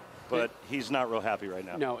 But he's not real happy right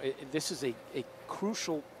now. No, this is a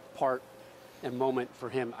crucial part and moment for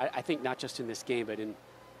him. I think not just in this game, but in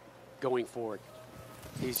going forward.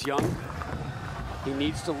 He's young. He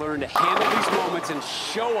needs to learn to handle these moments and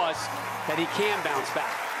show us that he can bounce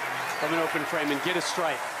back from an open frame and get a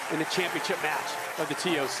strike in the championship match of the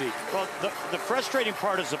TOC. Well, the frustrating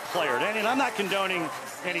part as a player, and I'm not condoning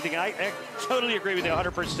anything. I totally agree with you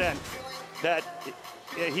 100% that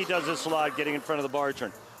he does this a lot, getting in front of the bar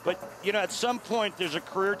turn. But, you know, at some point there's a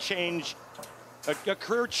career change, a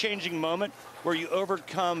career-changing moment where you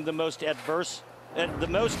overcome the most adversity,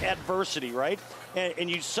 right? And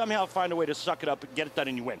you somehow find a way to suck it up and get it done,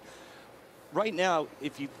 and you win. Right now,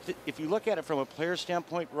 if you look at it from a player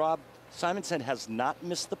standpoint, Rob, Simonsen has not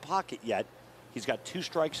missed the pocket yet. He's got 2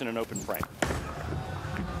 strikes in an open frame.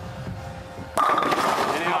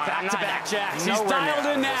 And now back-to-back jacks. He's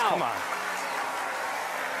dialed in now. Come on.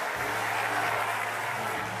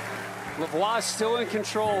 Lavoie is still in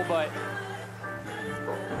control, but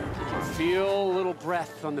you can feel a little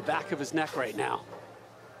breath on the back of his neck right now.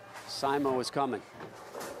 Simo is coming.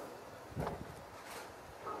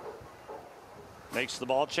 Makes the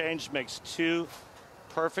ball change, makes 2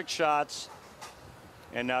 perfect shots,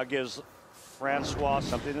 and now gives François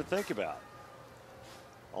something to think about.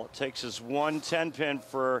 All it takes is 1 10-pin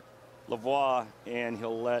for Lavoie, and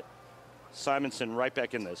he'll let Simonsen right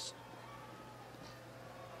back in this.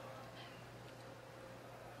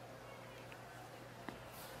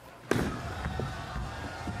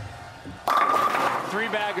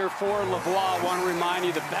 Three-bagger for Lavoie. Want to remind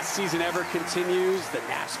you the best season ever continues. The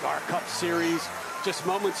NASCAR Cup Series just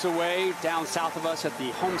moments away down south of us at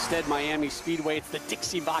the Homestead Miami Speedway. It's the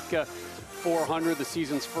Dixie Vodka 400, the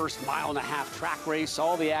season's first mile-and-a-half track race.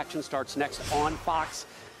 All the action starts next on Fox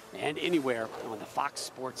and anywhere on the Fox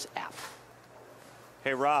Sports app.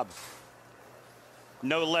 Hey, Rob,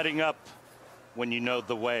 no letting up when you know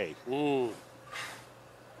the way.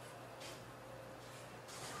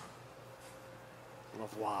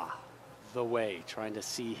 Lavoie, the way, trying to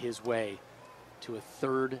see his way to a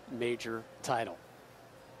 3rd major title.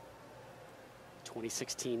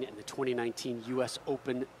 2016 and the 2019 U.S.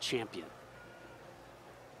 Open champion.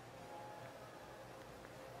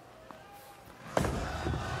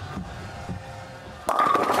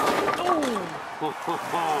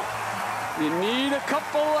 You need a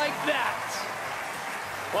couple like that.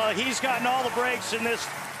 Well, he's gotten all the breaks in this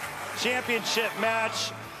championship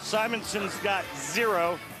match. Simonsen's got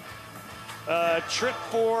 0. A trip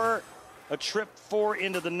 4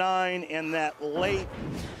 into the 9, and that late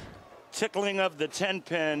tickling of the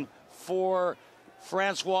 10-pin for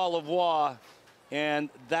François Lavoie, and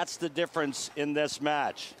that's the difference in this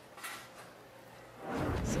match.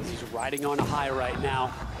 Says he's riding on a high right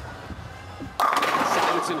now.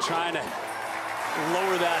 Simonsen trying to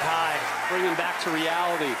lower that high, bring him back to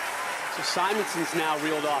reality. So Simonsen's now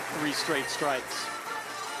reeled off 3 straight strikes.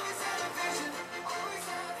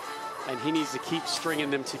 And he needs to keep stringing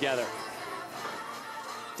them together.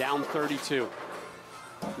 Down 32.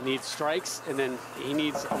 He needs strikes, and then he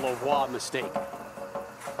needs a Lavoie mistake.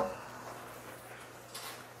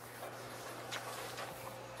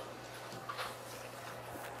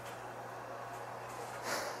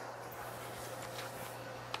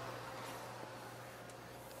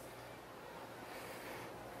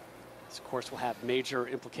 This, of course, will have major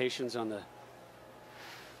implications on the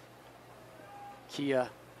Kia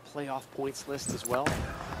playoff points list as well.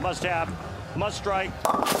 Must have, must strike,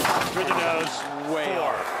 through the nose, way 4.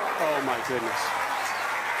 off. Oh my goodness.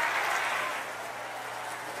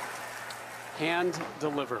 Hand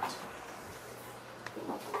delivered.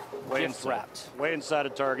 Way Gift wrapped. Way inside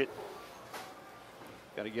of target.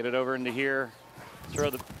 Got to get it over into here. Throw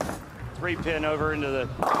the 3-pin over into the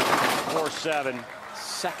 4-7.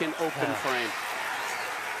 Second open frame.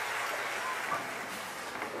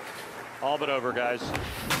 All but over, guys.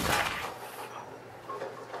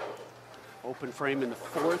 Open frame in the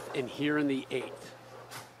 4th and here in the 8th.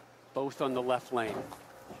 Both on the left lane.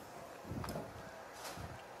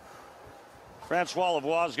 François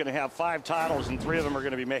Lavoie is going to have 5 titles, and 3 of them are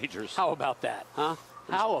going to be majors. How about that, huh?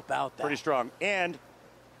 How about that? Pretty strong. And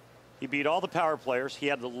he beat all the power players. He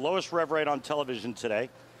had the lowest rev rate on television today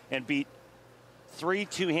and beat 3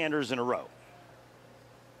 two-handers in a row.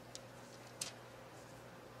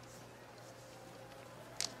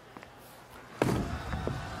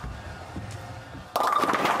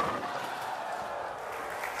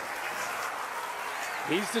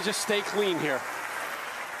 Needs to just stay clean here.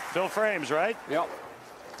 Fill frames, right? Yep.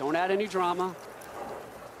 Don't add any drama.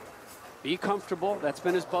 Be comfortable. That's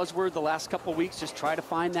been his buzzword the last couple of weeks. Just try to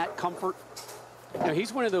find that comfort. You know,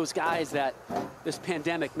 he's one of those guys that this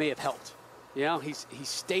pandemic may have helped. You know, he's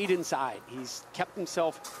stayed inside. He's kept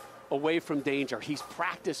himself away from danger. He's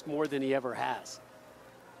practiced more than he ever has.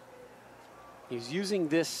 He's using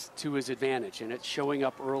this to his advantage, and it's showing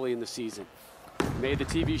up early in the season. Made the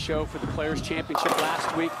TV show for the Players' Championship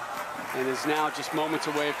last week and is now just moments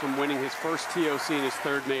away from winning his first TOC in his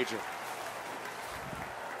 3rd major.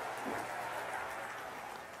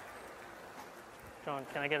 John,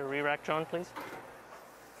 can I get a re-rack, John, please?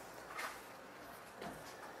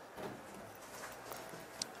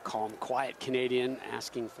 Calm, quiet Canadian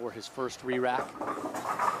asking for his first re-rack.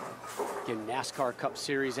 Again, NASCAR Cup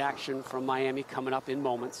Series action from Miami coming up in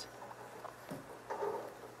moments.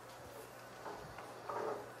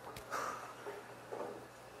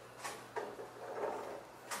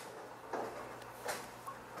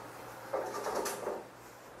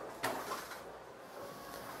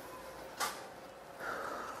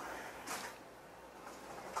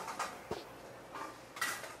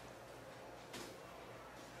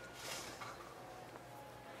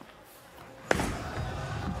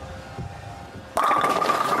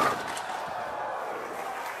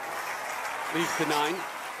 Leads to 9.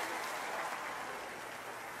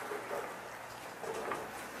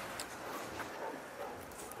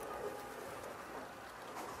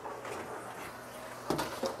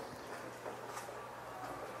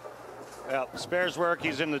 Well, spares work.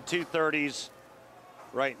 He's in the 230s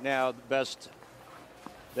right now. The best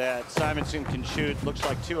that Simonsen can shoot looks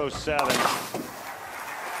like 207.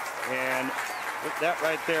 And that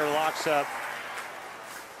right there locks up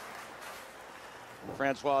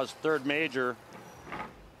François' 3rd major.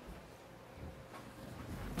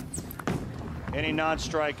 Any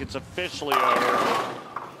non-strike, it's officially over.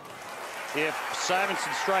 If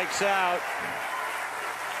Simonsen strikes out,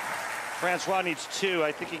 François needs 2.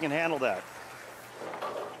 I think he can handle that.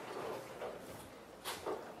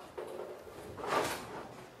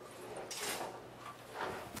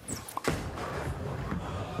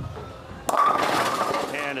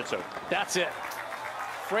 And it's over. That's it.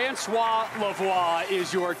 François Lavoie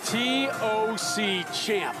is your TOC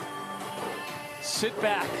champ. Sit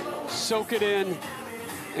back, soak it in,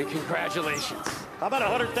 and congratulations. How about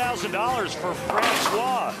 $100,000 for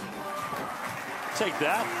François? Take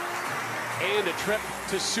that. And a trip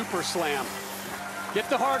to Super Slam. Get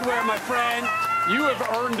the hardware, my friend. You have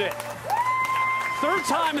earned it. Third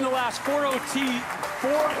time in the last 4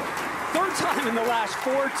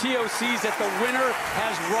 TOCs that the winner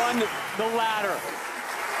has run the ladder.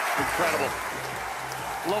 Incredible.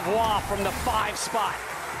 Lavoie from the 5 spot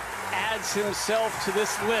adds himself to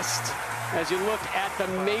this list as you look at the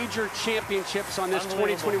major championships on this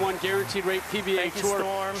 2021 Guaranteed Rate PBA Tour.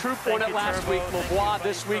 Troop won it last week, Lavoie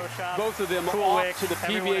this week. Both of them off to the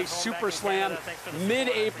PBA Super Slam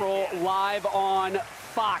mid-April live on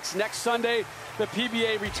Fox. Next Sunday, the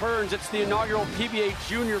PBA returns. It's the inaugural PBA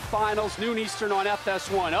Junior Finals, noon Eastern on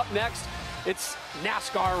FS1. Up next, it's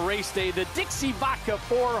NASCAR race day, the Dixie Vodka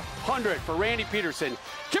 400 for Randy Peterson.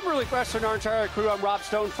 Kimberly Preston, our entire crew. I'm Rob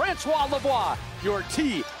Stone. François Lavoie, your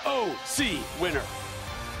TOC winner.